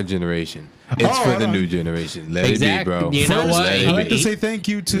not for our generation. It's Oh, for I the know. new generation. Let Exactly. it be, bro. You know First, what? I'd like to He- say thank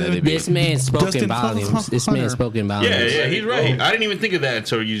you Let to it be. This man spoken Justin volumes. This Hunter. man spoken volumes. Yeah, yeah, he's right. I didn't even think of that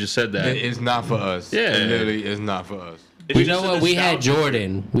until you just said that. It's not for us. Yeah. It literally is not for us. You know what? We had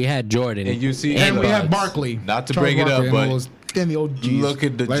Jordan. And you see, and we Buds. have Barkley. Not to Charles bring it Barkley up, and all but those- and the OGs. look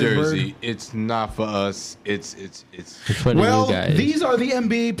at the Larry Bird. jersey. It's not for us. It's For the Well, new guys. these are the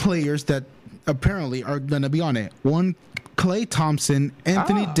NBA players that apparently are going to be on it. One, Klay Thompson,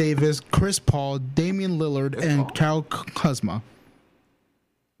 Anthony Davis, Chris Paul, Damian Lillard, and Kyle Kuzma.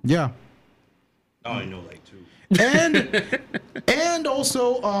 Yeah. I only know like 2. And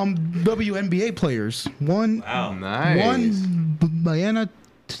also WNBA players. One nice. one Diana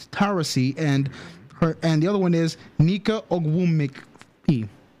Taurasi and the other one is Nika Ogwumike.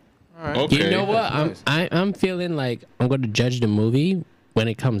 Okay. You know what? Nice. I'm feeling like I'm going to judge the movie when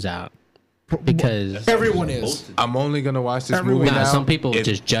it comes out. because Everyone is. I'm only gonna watch this Everyone- movie nah, now. some people if-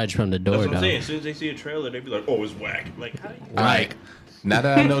 just judge from the door That's what I'm though. saying. As soon as they see a trailer, they be like, "Oh, it's whack." Like, how do you? Like, now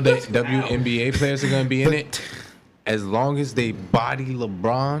that I know that WNBA players are gonna be in it, as long as they body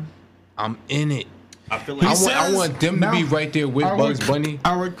LeBron, I'm in it. I feel I like want them to be right there with Bugs Bunny.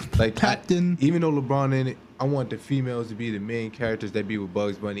 Our Like captain. even though LeBron in it, I want the females to be the main characters that be with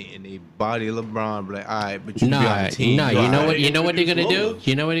Bugs Bunny and they body LeBron. Be like, all right, but you be on Nah, the team. nah. You know what? They You know what they're gonna do? introduce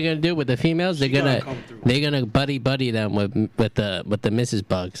You know what they're gonna do with the females? They're gotta gonna come through. they're gonna buddy them with the Mrs.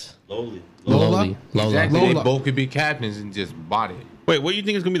 Bugs. Lowly. Lola? Lola. Exactly. They Lola. both could be captains and just body it. Wait, what do you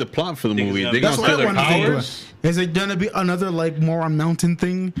think is gonna be the plot for the Think it's movie? gonna They're be- gonna That's what steal I their wanted to think. powers? Is it gonna be another like more on mountain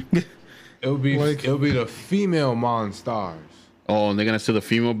thing? It'll be Like- it'll be the female Monstars. Oh, and they're gonna steal the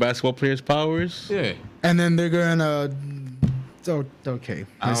female basketball players' powers? Yeah. And then they're gonna. Oh, okay.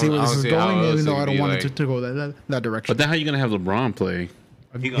 I see don't- where I this don't is see how going, else even it though could I don't be want like- it to go that direction. But then how you gonna have LeBron play?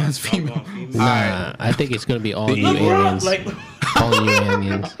 He gonna Against dunk female. on female. Nah, I think it's gonna be all new LeBron, aliens. like, All new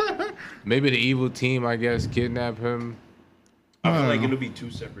aliens. Maybe the evil team, I guess, kidnap him. I feel like it'll be two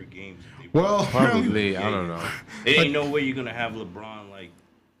separate games. Well, Probably. I don't know. There ain't no way you're gonna have LeBron like.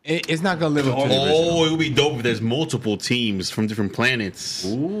 It's not gonna live up to the Oh, original. it would be dope if there's multiple teams from different planets.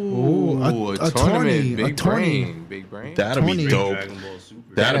 Ooh, a tournament. tourney, Big a tourney. brain. Big brain. That'd be Tony. dope. Dragon Ball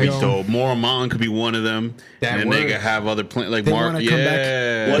Super. That'd be That- dope. Moral Mountain could be one of them. That And then they works. could have other like They Mark. wanna come back.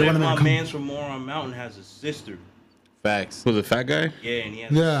 Yeah. What They if wanna my come- man's from Moron Mountain has a sister? Facts. Was the fat guy? Yeah, and he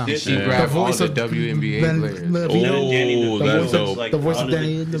has Yeah. a She sister. grabbed all voice the of WNBA Ben players. Levito. Danny Oh, DeVito that's is dope. like The voice of under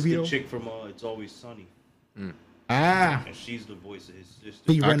Danny it's the DeVito. chick from It's Always Sunny, Ah, and she's the voice of his sister.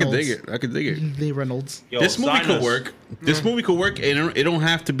 Lee I could Reynolds. dig it. I could dig it. Lee Reynolds. Yo, This movie sign could us. work. This movie could work. And it don't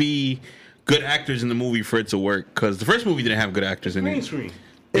have to be good actors in the movie for it to work. Because the first movie didn't have good actors in Green it. screen.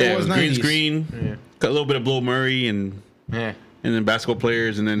 Yeah, It it was was green 90s. screen. Got a little bit of Bill Murray and Yeah. then basketball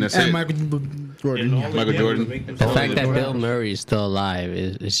players and then that's And it. Michael Jordan. And all Yeah. they Michael did was Jordan. make them The sound fact like that they're Bill Murray is still alive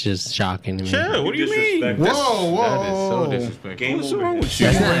is just shocking to me. Sure, what do you mean? disrespect. Whoa, whoa. That is so disrespectful. Game What's over. wrong with you?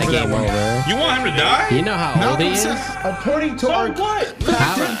 That's not a game over. You want him to die? You know how old he Malcolm is? says, according to So our what?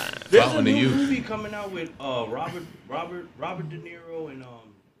 How, There's Fountain a of new Youth. movie coming out with Robert De Niro and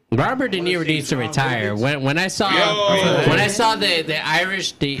Robert De Wanna Niro see needs to John retire. Wick? When I saw Yo. when I saw the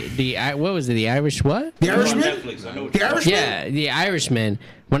Irish what was it, the Irish what? The on Irishman. Netflix. I know what The you're Irishman. Yeah, the Irishman.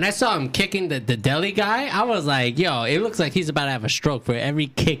 When I saw him kicking the deli guy, I was like, yo, it looks like he's about to have a stroke for every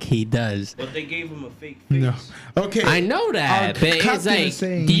kick he does. But they gave him a fake face. No. Okay. I know that, Our but it's captain like, is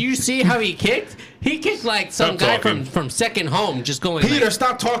saying- do you see how he kicked? He kicked like some Stop guy talking. from second home, just going Peter, like,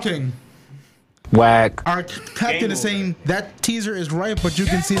 stop talking. Whack. Our captain Game is saying that teaser is right, but you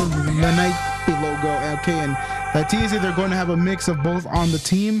can see the Nike logo. Okay, and that teaser, they're going to have a mix of both on the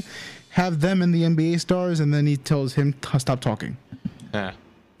team, have them and the NBA stars, and then he tells him to stop talking. Yeah.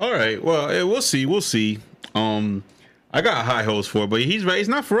 All right. Well, we'll see. We'll see. I got high hopes for it, but he's right. It's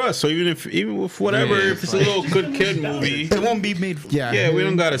not for us. So even with whatever, Yeah, if it's a little good kid movie, It won't be made. Yeah. yeah, we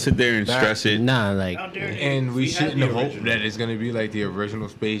don't gotta sit there and That- stress it. nah, like, Out there, And we had shouldn't the hope original. that it's gonna be like the original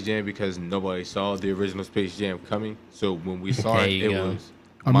Space Jam because nobody saw the original Space Jam coming. So when we saw There it, you it go. was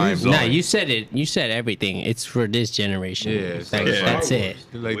Amazing. mind blowing. nah, you said it. You said everything. It's for this generation. Yeah, it's Like, like that's Star it.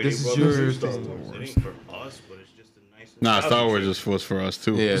 They're like, Wayne this is Brothers and yours. Star this is Wars. It yours. ain't for us, but it's just a nice. Nah, Star Wars nostalgia was for us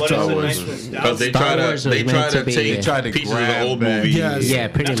too. Yeah, But Star it's a Wars. nice was- Because they Star try to Wars was meant to be- take They tried to pieces of the grab old back- movie. Yes. Yeah,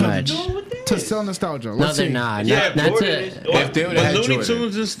 pretty much. To sell nostalgia. No, Let's they're see. not. Yeah, Not Jordan to. is- If they would But have had Looney Jordan,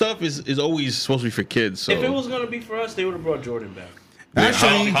 Tunes and stuff is always supposed to be for kids. So If it was gonna be for us, they would have brought Jordan back.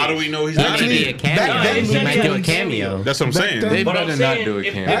 Actually, how do we know he's He not might in be a it? cameo. Back then, He might do a Looney Tunes- cameo. That's what I'm Back saying. then- they But better I'm not saying, do a if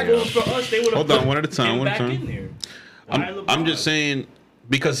it cameo. was for us, they would have Hold on, one at a time, him one at a back time. in there. Why I'm LeBron? just saying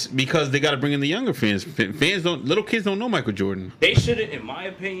because they got to bring in the younger fans. Fans don't, little kids don't know Michael Jordan. They should have, in my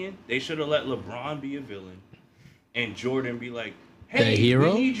opinion, they should have let LeBron be a villain, and Jordan be like, "Hey,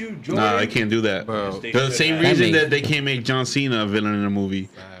 hero? we need you, Jordan." Nah, they can't do that. Bro. They The should same have. reason makes- that they can't make John Cena a villain in a movie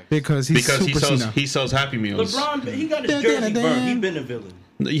because he's because Super he sells Happy Meals. LeBron, he got his jersey burned. He been a villain.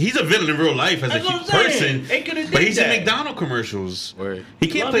 He's a villain in real life as That's a what I'm saying. person, They coulda but did he's in that. McDonald's commercials. Word. He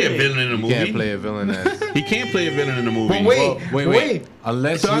can't play a Loving it. villain in a You movie. can't play a villain as. He can't play a villain in a movie. But wait, Well, wait.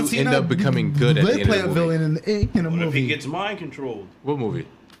 Unless John you Cena end up becoming good at the did end play of the a movie. villain in a What if he movie. gets mind controlled? What movie?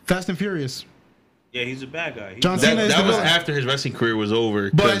 Fast and Furious. Yeah, he's a bad guy. John Cena that is that the was villain. after his wrestling career was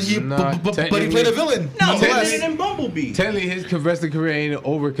over. But 'cause- he Not but he technically. played a villain. no, nonetheless. better than Bumblebee. Technically, his wrestling career ain't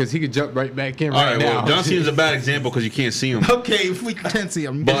over because he could jump right back in all right right, now. well, John Cena's a bad example because you can't see him. Okay, if we can't see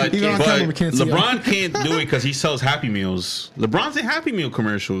him. But, Even on camera, we can't see him. LeBron can't do it because he sells Happy Meals. LeBron's in Happy Meal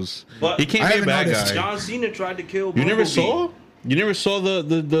commercials. But He can't I be a haven't bad noticed. guy. John Cena tried to kill You Bumblebee. never saw? You never saw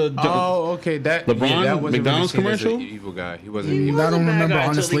the Oh, okay. That LeBron that wasn't McDonald's really seen as commercial? an evil guy. He wasn't. I evil. don't remember Until he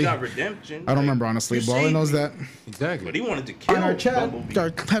honestly. got redemption. I don't remember honestly. You But all I saved know is me. that Exactly. But he wanted to kill on our chat, Bumblebee. our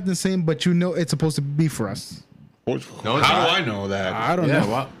captain's saying, but you know it's supposed to be for us. How it's do not. I know that? I don't Yeah. know.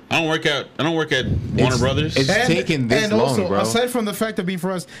 Well, I don't work at Warner Brothers. it's taken this and long, also, bro. aside from the fact of being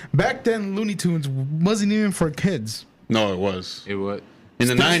for us, back then Looney Tunes wasn't even for kids. No, it was. It would. In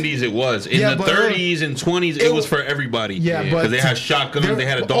the 90s, it was. In Yeah, the but 30s and 20s, it was for everybody. Yeah, but because they had shotguns, they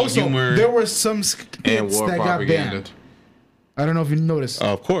had adult also, humor. There were some And skits war that got propaganda. banned. I don't know if you noticed.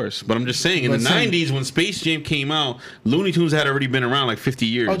 Of course, but I'm just saying, in But the same. 90s when Space Jam came out, Looney Tunes had already been around like 50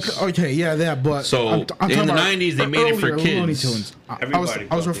 years. Okay, yeah, that. But So, I'm in talking the about 90s, they made it for earlier kids. Looney Tunes. I was Everybody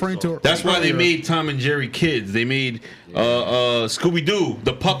thought referring they saw to. That's why they earlier. made Tom and Jerry kids. They made Scooby Doo,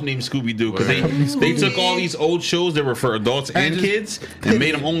 the pup named Scooby Doo, because they took all these old shows that were for adults and just- kids and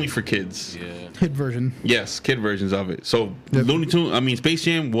made them only for kids. Yeah. kid version. Yes, kid versions of it. So Yep. Space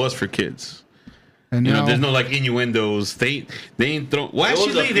Jam was for kids. And You know, now, there's no like innuendos. They ain't throw. Well, There was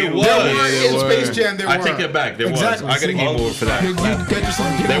actually, a there few. was. there were in were. Space Jam. There I were. take that back. There Exactly. was. I got a See, game over for that. You get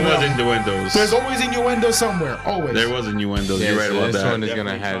yourself There given was up. innuendos. There's always innuendo somewhere. Always. There was innuendos. Yeah, You're right so about this one that. is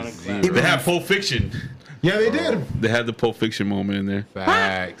gonna have Definitely zero. Sonic They had Pulp Fiction. Yeah, they did. They had the Pulp Fiction moment in there.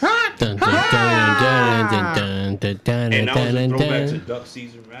 Facts. Dun, dun, dun, dun, dun, dun, dun, And that was a dun, throwback to dun. duck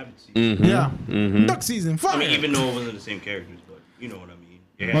season, rabbit season. Mm-hmm. Yeah. Duck season. Fire. I mean, even though it wasn't the same characters, but you know what I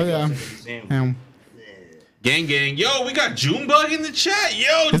mean. Oh, yeah. Sam. Gang, gang. Yo, we got Junebug in the chat.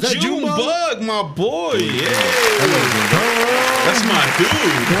 Yo, Is that Junebug, my boy. Yeah. That's my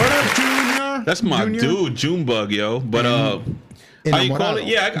dude. What up, Junior? That's my Junior? dude, Junebug, yo. But how you call it?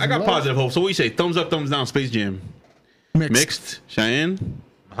 Yeah, I got positive hope. So what you say? Thumbs up, thumbs down, Space Jam. Mixed. Cheyenne?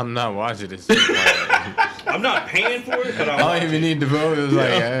 I'm not watching this. I'm not paying for it, but I don't even need to vote. It was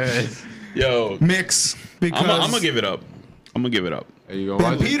like, Yo. Mix. Because I'm gonna give it up. I'm gonna give it up. are you gonna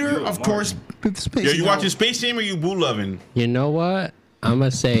And watch it? Peter, of course, Space. Yo, you watching Space Jam or you boo loving? You know what? I'm gonna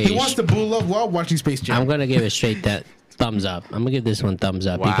say He wants to boo love while watching Space Jam. I'm gonna give it straight that thumbs up. I'm gonna give this one thumbs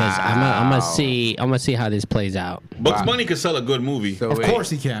up because I'm gonna see how this plays out. Bugs Bunny could sell a good movie. So Of wait, course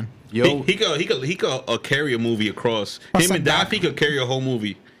he can. Yo, He could carry a movie across. What's Him up, and Doc? Daffy could carry a whole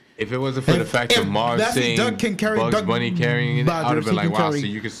movie. if it wasn't for the fact if of Mars Daffy saying Duck can carry Bugs Duck Bunny carrying it, I would have Dodgers, been he like, can wow, so carry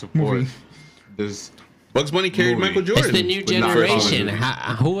you can support movie. this. Bugs Bunny carried Movie. Michael Jordan. It's the new But not generation.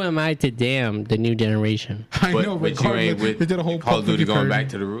 Call of Who am I to damn the new generation? I know, But you Carl- ain't with they did a whole Call of Pulp Duty Fiction going parody. back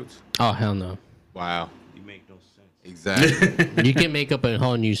to the roots. Oh hell no! Wow, You make no sense. exactly. You can make up a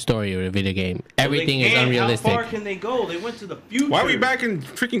whole new story with a video game. Everything is unrealistic. How far can they go? They went to the future. Why are we back in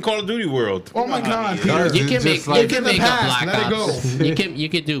freaking Call of Duty world? Oh my God, Guys, Peter. You can It's make just like- you can Let it make a pass, Black let it Ops. go. You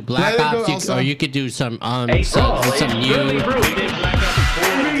can do Black Let it go, Ops, Elsa. or you could do some Hey, some Really, new. We did Black Ops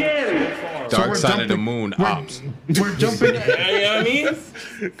 4 again. Dark we're Side of the jumping- Moon we're- ops. We're jumping. You know what I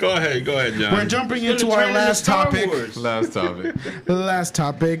mean? Go ahead, John. We're jumping It's into gonna our turn last Star topic. Wars. Last topic. The last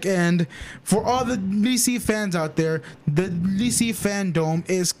topic, and for all the DC fans out there, the DC Fandom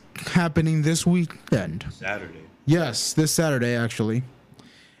is happening this weekend. Saturday. Yes, this Saturday actually,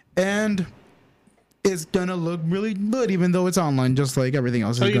 and it's gonna look really good, even though it's online, just like everything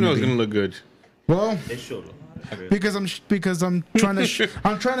else. How is you know gonna it's be. gonna look good? Well, They showed a lot of trailers. because I'm trying to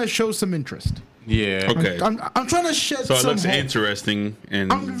I'm trying to show some interest. Yeah. Okay. I'm trying to shed So it some looks hope. interesting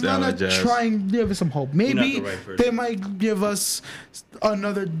and I'm all gonna that jazz. try and give us some hope. Maybe the right person. they might give us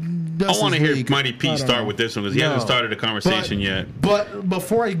another. I want to hear Mighty P start with this one because he hasn't started a conversation yet. But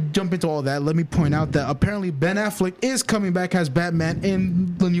before I jump into all that, let me point out that apparently Ben Affleck is coming back as Batman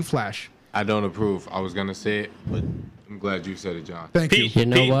in the new Flash. I don't approve. I was gonna say it, but I'm glad you said it, John. Thank you. Pete, You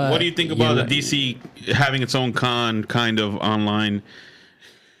know Pete, what? do you think about You the DC having its own con kind of online?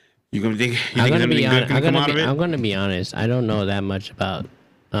 You gonna think I'm gonna anything be good honest. can come out of it? I'm gonna be honest. I don't know that much about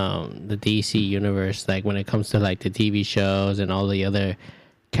the DC universe, like when it comes to like the TV shows and all the other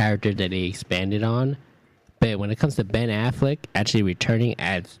characters that they expanded on. But when it comes to Ben Affleck actually returning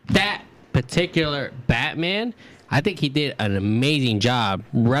as that particular Batman, I think he did an amazing job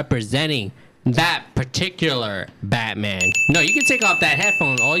representing that particular Batman. No, you can take off that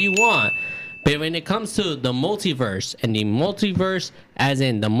headphone all you want. But when it comes to the multiverse, and the multiverse as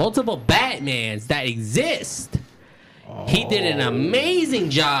in the multiple Batmans that exist, he did an amazing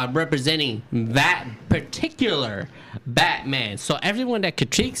job representing that particular Batman. So everyone that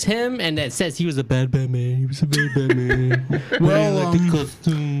critiques him and that says he was a bad Batman, he was a bad Batman. Well, the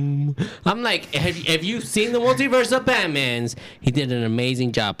costume. I'm like, have you seen the multiverse of Batmans? He did an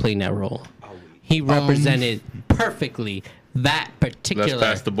amazing job playing that role. He represented perfectly that particular. Let's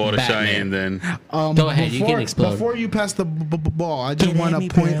pass the ball to Batman. Cheyenne then. Go ahead, you can explode. Before you pass the ball, I just want to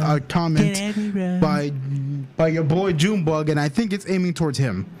point a comment by by your boy Junebug, and I think it's aiming towards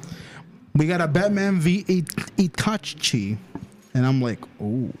him. We got a Batman v Itachi, and I'm like,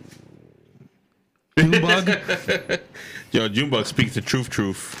 ooh. Junebug. Yo, Junebug speaks the truth.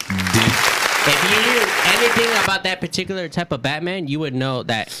 If you knew anything about that particular type of Batman, you would know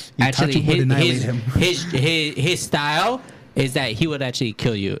that actually his style is that he would actually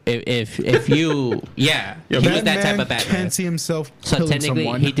kill you if you he was that type of Batman. Can't see himself. So technically,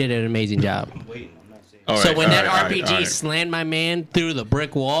 someone. He did an amazing job. So when that RPG slammed my man through the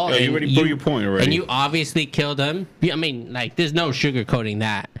brick wall, you already blew your point already, and you obviously killed him. I mean, like, there's no sugarcoating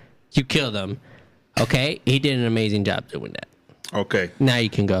that. You killed him. Okay, he did an amazing job doing that. Okay, now you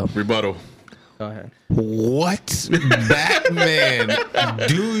can go. Rebuttal. Go ahead. What? Batman?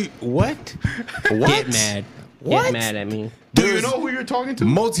 What? Get mad. What? Get mad at me. Do you know who you're talking to?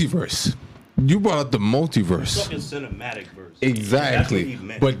 Multiverse. You brought up the multiverse. Fucking cinematic verse. Exactly.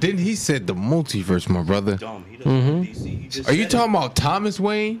 But then he said the multiverse, my brother. Dumb. He doesn't know DC. He just Are you said talking about Thomas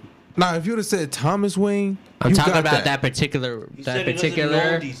Wayne? Nah, if you would have said Thomas Wayne, I'm you talking got about that particular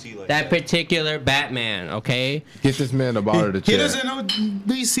particular Batman. Okay. Get this man up out of the He chair. doesn't know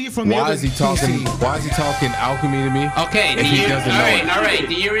DC from the Why other is he talking? DC. Why is he talking alchemy to me? Okay. If he doesn't know it. All right.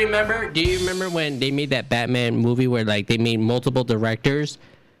 Do you remember when they made that Batman movie where like they made multiple directors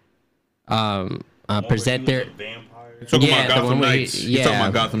present their Talking about Gotham Knights. You're talking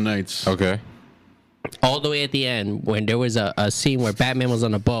about Gotham Knights. Okay. All the way at the end when there was a scene where Batman was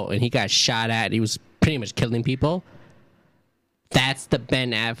on a boat and he got shot at. He was pretty much killing people. That's the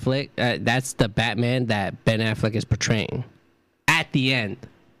Ben Affleck. That's the Batman that Ben Affleck is portraying. At the end,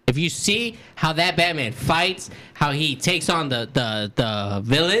 if you see how that Batman fights, how he takes on the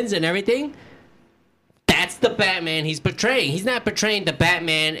villains and everything, that's the Batman he's portraying. He's not portraying the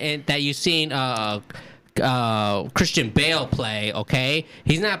Batman that you've seen Christian Bale play. Okay,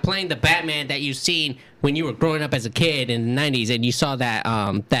 he's not playing the Batman that you've seen when you were growing up as a kid in the 90s and you saw that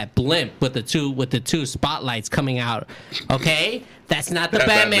that blimp with the two spotlights coming out. Okay, that's not the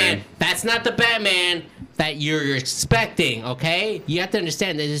Batman. That's not the Batman that you're expecting. Okay, you have to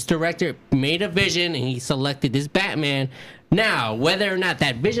understand that this director made a vision and he selected this Batman. Now, whether or not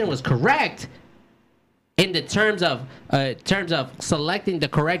that vision was correct in the terms of selecting the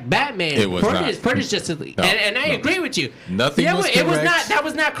correct Batman, it was not. For this Justice League, and I agree with you. Nothing was correct. It was not. That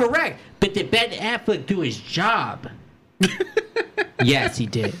was not correct. But did Ben Affleck do his job? Yes, he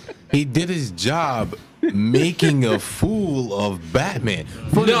did. He did his job making a fool of Batman.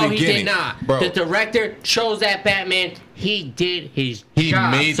 No, he did not. Bro. The director chose that Batman. He did his job. He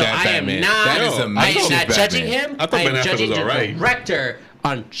made that Batman. That is amazing. I am not judging him. I thought Ben Affleck was all right. The director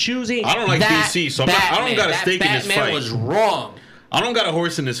on choosing. I don't like DC, so I don't got a stake in this fight. Batman was wrong. I don't got a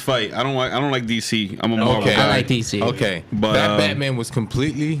horse in this fight. I don't like DC. I'm a Marvel guy. I like DC. Okay, but that Batman was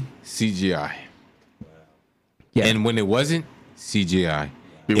completely CGI. Yeah. And when it wasn't CGI,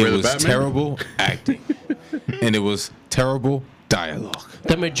 it was terrible acting, and it was terrible dialogue.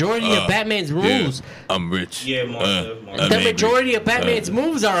 The majority of Batman's moves. Yeah, I'm rich. Yeah, the majority of Batman's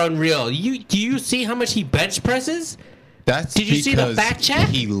moves are unreal. Do you see how much he bench presses? Did you see the back check?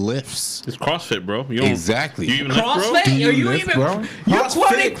 He lifts. It's CrossFit, bro. Exactly. You even CrossFit? lift, bro? Are you lift, even? Bro? You're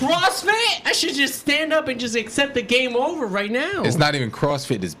quoting CrossFit? I should just stand up and just accept the game over right now. It's not even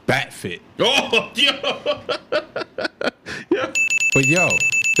CrossFit. It's Batfit. Oh, yo. Yeah. But yo,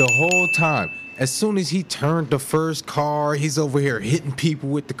 the whole time, as soon as he turned the first car, he's over here hitting people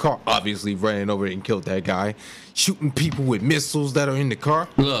with the car. Obviously, ran over and killed that guy. Shooting people with missiles that are in the car.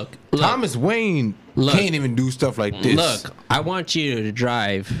 Look. Thomas Wayne can't even do stuff like this. Look, I want you to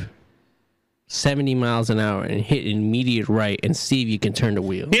drive 70 miles an hour and hit immediate right and see if you can turn the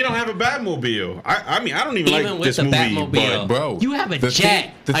wheel. He don't have a Batmobile. I mean, I don't even like with this the movie, Batmobile, but bro, you have a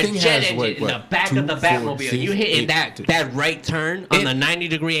jet engine what, in the back of the Batmobile. You hit that right turn on the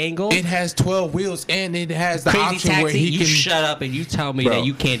 90-degree angle. It has 12 wheels and it has the Crazy option taxi, where he you can shut up and you tell me that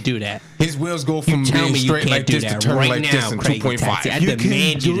you can't do that. His wheels go from being straight like this to turn like this in 2.5. I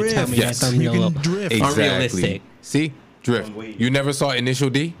demand you to tell me that's drift. unrealistic. See, drift. You never saw Initial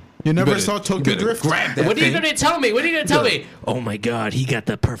D? You never saw Tokyo Drift? Grab that What are you thing. going to tell me? What are you going to tell me? Oh my God, he got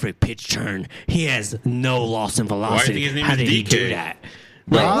the perfect pitch turn. He has no loss in velocity. his name How is did he DJ? do that?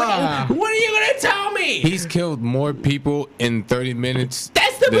 Like, what are you going to tell me? He's killed more people in 30 minutes.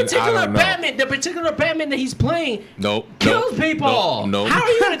 That's the than particular I don't know. Batman. The particular Batman that he's playing kills people. Nope. How are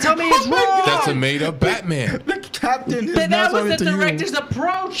you going to tell me it's wrong? That's a made-up Batman. The captain is But that not was the talking to you. director's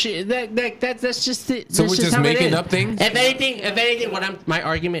approach. That's just it. So That's we're just how it making is. up things? If anything, my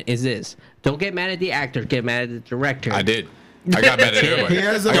argument is this: don't get mad at the actor, get mad at the director. I did. I got mad at everybody. He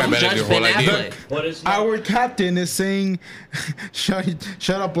has a- I got Don't mad at judge the whole Ben idea. Affleck. What is Our captain is saying, shut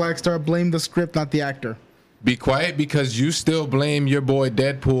up, Blackstar. Blame the script, not the actor. Be quiet because you still blame your boy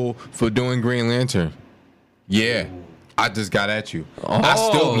Deadpool for doing Green Lantern. Yeah. I just got at you. I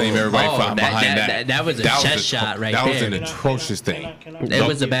still blame everybody behind that. That was a chest shot right there. That was an atrocious thing. It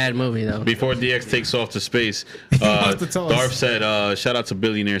was a bad movie, though. Before DX takes off to space, Darth said, shout out to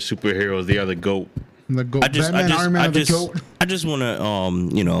billionaire superheroes. They are the GOAT. The GOAT. I just want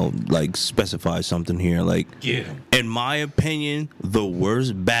to, like specify something here. Like, in my opinion, the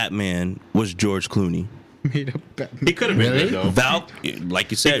worst Batman was George Clooney. He could have been good, though. Val,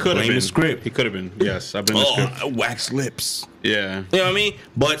 like you said, blame the script. He could have been. Yes, I've been the script. Wax lips. Yeah. You know what I mean?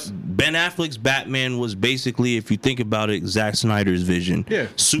 But Ben Affleck's Batman was basically, if you think about it, Zack Snyder's vision. Yeah.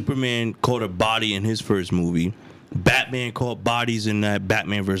 Superman caught a body in his first movie. Batman caught bodies in that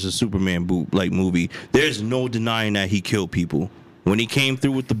Batman versus Superman movie. There's no denying that he killed people. When he came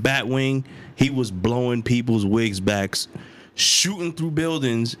through with the Batwing, he was blowing people's wigs back, shooting through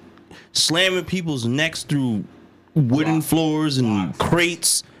buildings, slamming people's necks through wooden floors and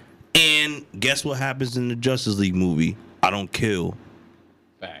crates. And guess what happens in the Justice League movie? I don't kill.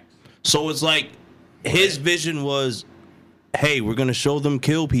 Facts. So it's like his vision was, hey, we're going to show them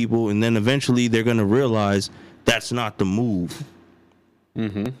kill people, and then eventually they're going to realize that's not the move.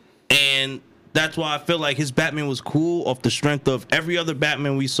 Mm-hmm. And that's why I feel like his Batman was cool off the strength of every other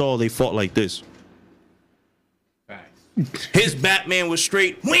Batman we saw, they fought like this. His Batman was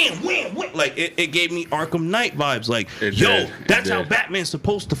straight wham, wham, wham. Like it gave me Arkham Knight vibes. Like, that's how Batman's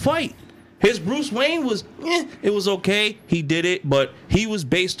supposed to fight. His Bruce Wayne was, it was okay. He did it, but he was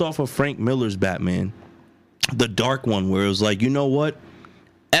based off of Frank Miller's Batman, the dark one, where it was like, you know what?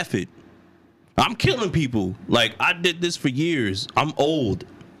 F it. I'm killing people. Like, I did this for years. I'm old.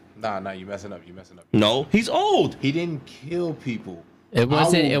 Nah, you messing up. No, he's old. He didn't kill people. It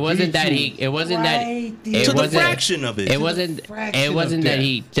wasn't that he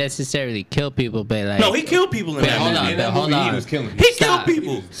necessarily killed people, but like no, he killed people in that movie. Hold on. He killed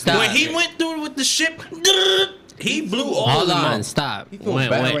people. Stop. When he went through with the ship, he blew all of them. Hold on, stop. He threw a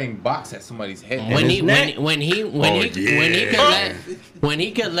battering box at somebody's head. When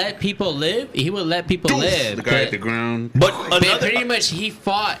he could let people live, he would let people live. The guy at the ground. But pretty much he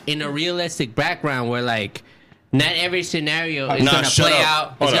fought in a realistic background where like not every scenario is gonna play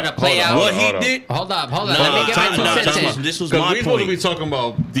out. It's gonna play out. What he did? Hold up. Let me get my two sentences. This was my point. We're supposed to be talking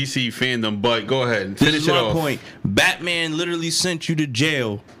about DC Fandom, but go ahead. Finish it off. Point. Batman literally sent you to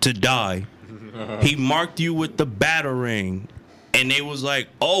jail to die. He marked you with the batarang, and they was like,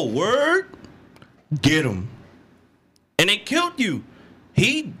 "Oh, word, get him," and they killed you.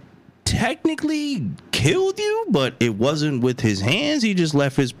 He technically killed you, but it wasn't with his hands. He just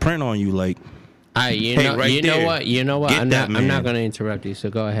left his print on you, like. You know what? I'm not going to interrupt you. So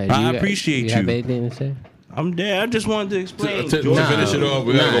go ahead. I appreciate you. You have anything to say? I'm there. I just wanted to explain. To finish it off,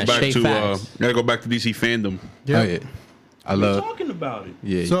 we gotta go back to DC Fandom. Yeah. I love talking about it.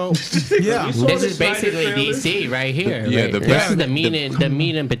 Yeah. So this is basically DC right here. Yeah, right? This is the meat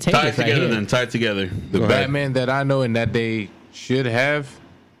and potatoes right here. Tied together. The Batman that I know and that they should have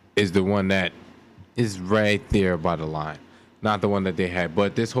is the one that is right there by the line. Not the one that they had,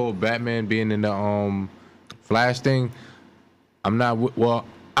 but this whole Batman being in the Flash thing, I'm not.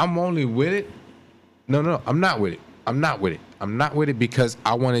 I'm only with it. No, I'm not with it. I'm not with it because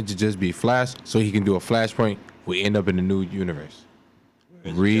I wanted to just be Flash, so he can do a Flashpoint. We end up in a new universe.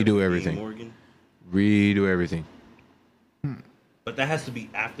 Redo everything. But that has to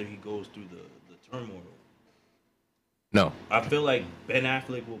be after he goes through the turmoil. No, I feel like Ben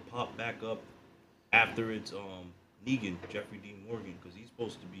Affleck will pop back up after it's Negan, Jeffrey Dean Morgan, because he's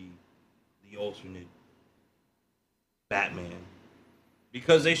supposed to be the alternate Batman.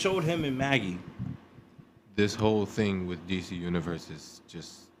 Because they showed him and Maggie. This whole thing with DC Universe is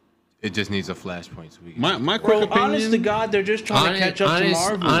just needs a Flashpoint. So we can my quick opinion. Honest to God, they're just trying to catch up to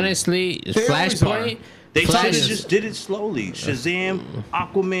Marvel. Honestly, Flashpoint. They just did it slowly. Shazam,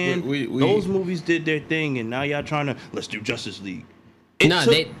 Aquaman, those movies did their thing, and now y'all trying to let's do Justice League. It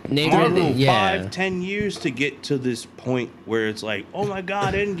took Marvel 5-10 years to get to this point where it's like, oh my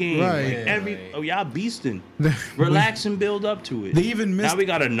God, Endgame. Right. Like y'all beasting. Relax and build up to it. They even missed. Now we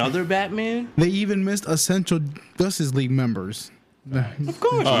got another Batman. They even missed essential Justice League members. Of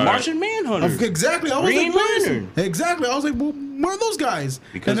course, Martian Manhunter. Exactly. I was Green Lantern. Exactly. I was like, well, where are those guys?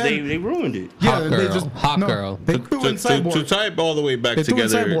 Because they ruined it. Yeah, Hawk Girl. They threw in Cyborg. To tie all the way back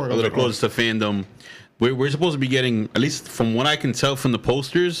together, a little closer to Fandom. We're supposed to be getting, at least from what I can tell from the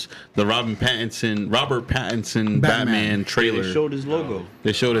posters, the Robert Pattinson Batman trailer. They showed his logo.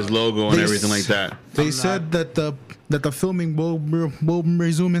 And everything like that. They said that the filming will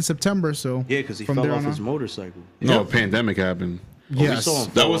resume in September. So yeah, because he fell off his motorcycle. No, pandemic happened. Yes.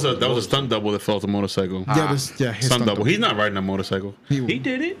 That was a stunt double that fell off the motorcycle. His Stunt double. He's not riding a motorcycle. He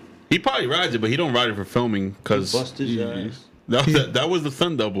did it. He probably rides it, but he don't ride it for filming because Bust his ass. that was the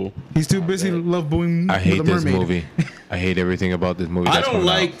stunt double. He's too busy love booing. I hate the this mermaid. movie. I hate everything about this movie. I that's don't coming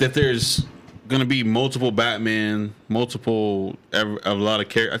like out. that there's gonna be multiple Batman, a lot of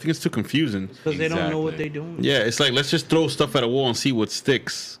characters. I think it's too confusing. Because they don't know what they're doing. Yeah, it's like let's just throw stuff at a wall and see what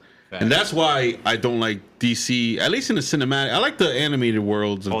sticks. And that's why I don't like DC, at least in the cinematic. I like the animated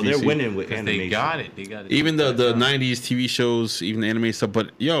worlds of DC. They're winning with animation. They got it. They got it. Even the 90s TV shows, even the anime stuff.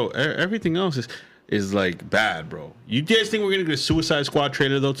 But yo, everything else is like bad, bro. You guys think we're gonna get a Suicide Squad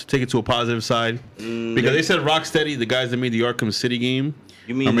trailer though to take it to a positive side? Because they said Rocksteady, the guys that made the Arkham City game,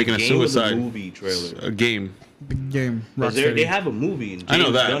 you mean are making the a game Suicide or the movie trailer? A game. Big game. They have a movie. And James I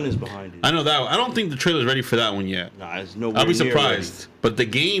know that. Gunn is behind it. I know that. I don't think the trailer's ready for that one yet. Nah, it's nowhere I'll be near surprised. ready. But the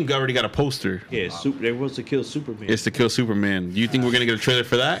game already got a poster. Yeah, they was to kill Superman. It's to kill Superman. Do you think we're gonna get a trailer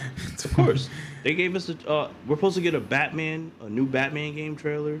for that? Of course. They gave us we're supposed to get a new Batman game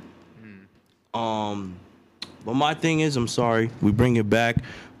trailer. But my thing is, I'm sorry, we bring it back.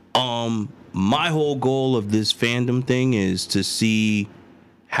 My whole goal of this fandom thing is to see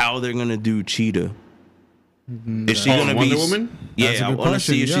how they're gonna do Cheetah. Is she gonna Wonder be Woman? Yeah, I want to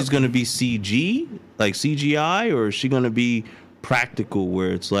see if she's gonna be CG, like CGI, or is she gonna be practical,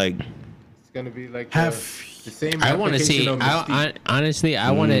 where it's like It's gonna be like Have the same. I want to see. Honestly,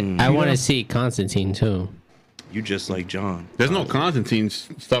 I want to see Constantine too. you just like John. There's no Constantine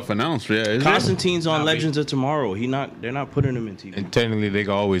stuff announced yet. Is there? Constantine's on Legends of Tomorrow. They're not putting him in TV. And technically, they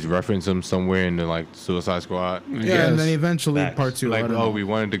can always reference him somewhere in the like Suicide Squad. Yeah, and then eventually Facts. part 2. Like, I don't oh, know. we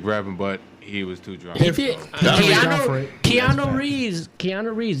wanted to grab him, but he was too drunk. He did. That was down for it.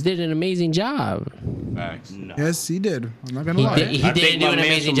 Keanu Reeves did an amazing job. Facts. No. Yes, he did. I'm not gonna He lie. did. He I did think do my an man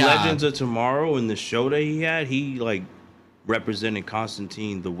amazing from job. Legends of Tomorrow in the show that he had, he like represented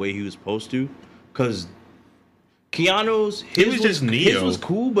Constantine the way he was supposed to, because Keanu's was just Neo. His was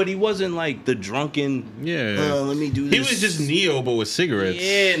cool, but he wasn't like the drunken. Yeah. Let me do this. He was just Neo, but with cigarettes.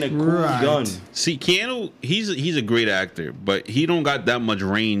 Yeah, and a cool Right. gun. See, Keanu, he's a great actor, but he don't got that much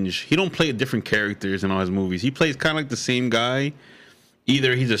range. He don't play different characters in all his movies. He plays kind of like the same guy.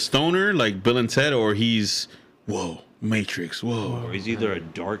 Either he's a stoner like Bill and Ted, or he's Matrix, Or he's either a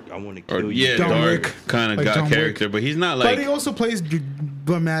dark, I want to or kill you. yeah, John dark Wick. kind of Like guy John Wick. character. But he's not But like he also plays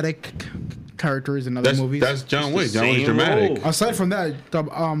dramatic characters in other movies. that's John Wick. the John Wick's same dramatic. role. Aside from that,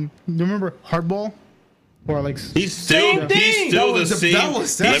 remember Hardball? Or like He's still Same thing. the That same.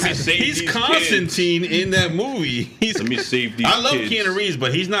 was sad. Let me save He's these Constantine in that movie. Let me save these I love kids. Keanu Reeves,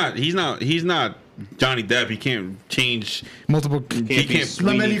 but he's not Johnny Depp. He can't change. multiple. Can't He be can't-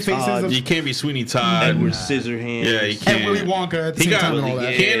 Sweeney many faces Todd, of- He can't be Sweeney Todd. Edward Scissorhands. Yeah, he And can't. Willy Wonka at the He same got time and all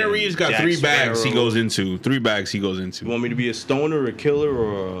that. yeah. Keanu Reeves got Jack 3 bags. He Sparrow. goes into 3 bags. He goes into. You want me to be a stoner, a killer,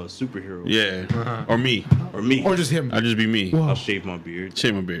 or a superhero? Yeah, or me. Or me. Or just him. I'll just be me. I'll shave my beard.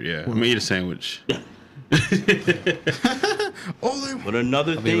 Shave my beard. Yeah, I'm gonna eat a sandwich. But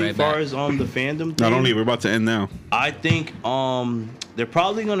another be thing, right as far back. as the fandom thing, No, don't leave. We're about to end now. I think they're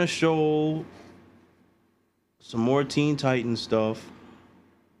probably gonna show some more Teen Titans stuff.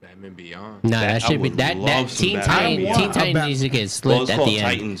 Batman Beyond. No, That- that I should be would that love some Teen Batman. Titans. I Teen want a Titans Bat- needs to get Well, split it's at called the end.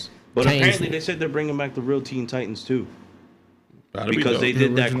 Titans. But Titans. apparently they said they're bringing back the real Teen Titans too. That'd be Because dope. they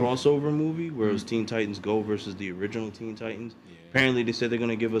did that original. crossover movie where it was Teen Titans Go versus the original Teen Titans. Apparently they said they're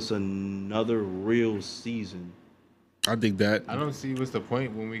gonna give us another real season. I think that. I don't see what's the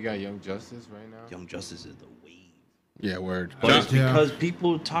point when we got Young Justice right now. Young Justice is the wave. Yeah, word. But John, it's because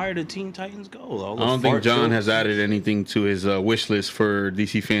people tired of Teen Titans Go. All the I don't think fart John jokes. has added anything to his wish list for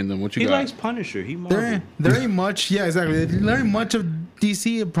DC Fandom. What you He got? likes Punisher. He Marvel. There ain't much. Yeah, exactly. There ain't much of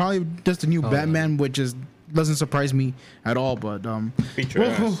DC. Probably just a new Batman, which doesn't surprise me at all. But Feature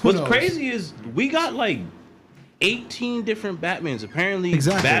ass. who What's knows? crazy is we got like 18 different Batmans. Apparently,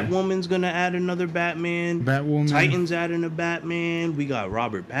 Exactly. Batwoman's gonna add another Batman. Batwoman. Titans adding a Batman. We got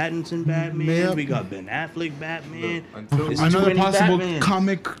Robert Pattinson Batman. Yep. We got Ben Affleck Batman. Until It's too Another many possible Batmans.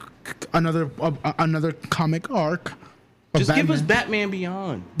 comic, another comic arc. of Just give us Batman. Batman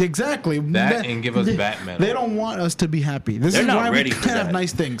Beyond. Exactly. That and give us Batman. They don't want us to be happy. This They're is not why we ready for can't have that.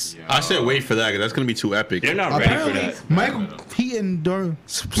 nice things. I said wait for that. 'Cause that's gonna be too epic. They're not ready for Apparently, that. Michael Keaton.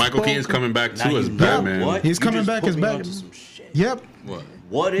 Michael Keaton's coming back Now too as you know Batman. what? He's You coming just back put as me Batman. onto some shit. Yep.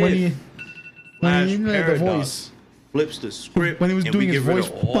 What if When he Flash did the Paradox voice. flips the script When he was and doing we his get rid voice,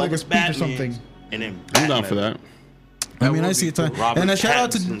 of all like a the speech or Batmans, something. And then I'm down Batman. for that. I mean, would I be see it. cool. Robert And a shout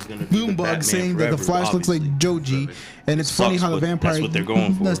out to Pattinson's gonna be the Doombug Batman saying that the forever, Flash looks like obviously. Joji, and it's funny Sucks, how the but vampire that's what they're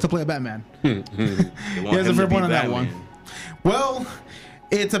going for. has to play a Batman. They want He has a him fair to be point on that Batman. one. Well,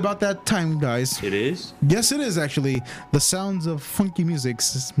 It's about that time, guys. It is? Yes, it is actually. The sounds of funky music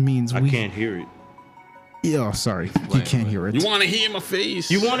means I can't hear it. Yeah, sorry. You can't hear it. You want to hear my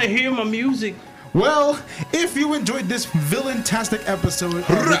face? You want to hear my music? Well, if you enjoyed this villain-tastic episode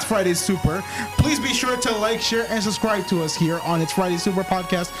of It's Friday Super, please be sure to like, share, and subscribe to us here on It's Friday Super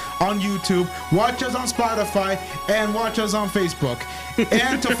Podcast on YouTube. Watch us on Spotify and watch us on Facebook.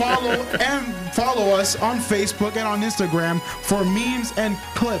 And to follow us on Facebook and on Instagram for memes and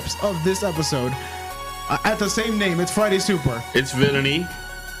clips of this episode. At the same name, It's Friday Super. It's Villainy.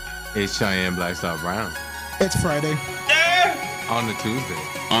 It's Cheyenne Blackstar Brown. It's Friday. On a Tuesday.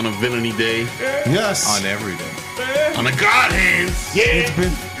 On a Villainy day. Yes. On every day. On a God hands. Yeah. It's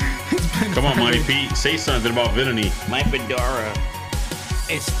been Come on, Mighty Pete. Say something about Villainy. My fedora.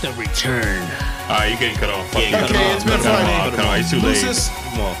 It's the return. Alright, you getting cut off. Okay, it's been Friday. Come on, it's too late. Lucis.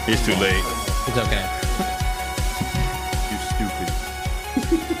 Come on. It's too late. It's okay. You stupid.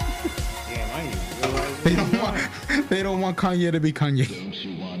 Damn, I didn't even realize. They don't want Kanye to be Kanye.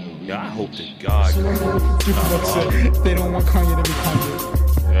 Yeah, I hope to God. They don't want Kanye to be Kanye.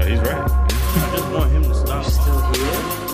 Yeah, he's right. I just want him to stop. Still here?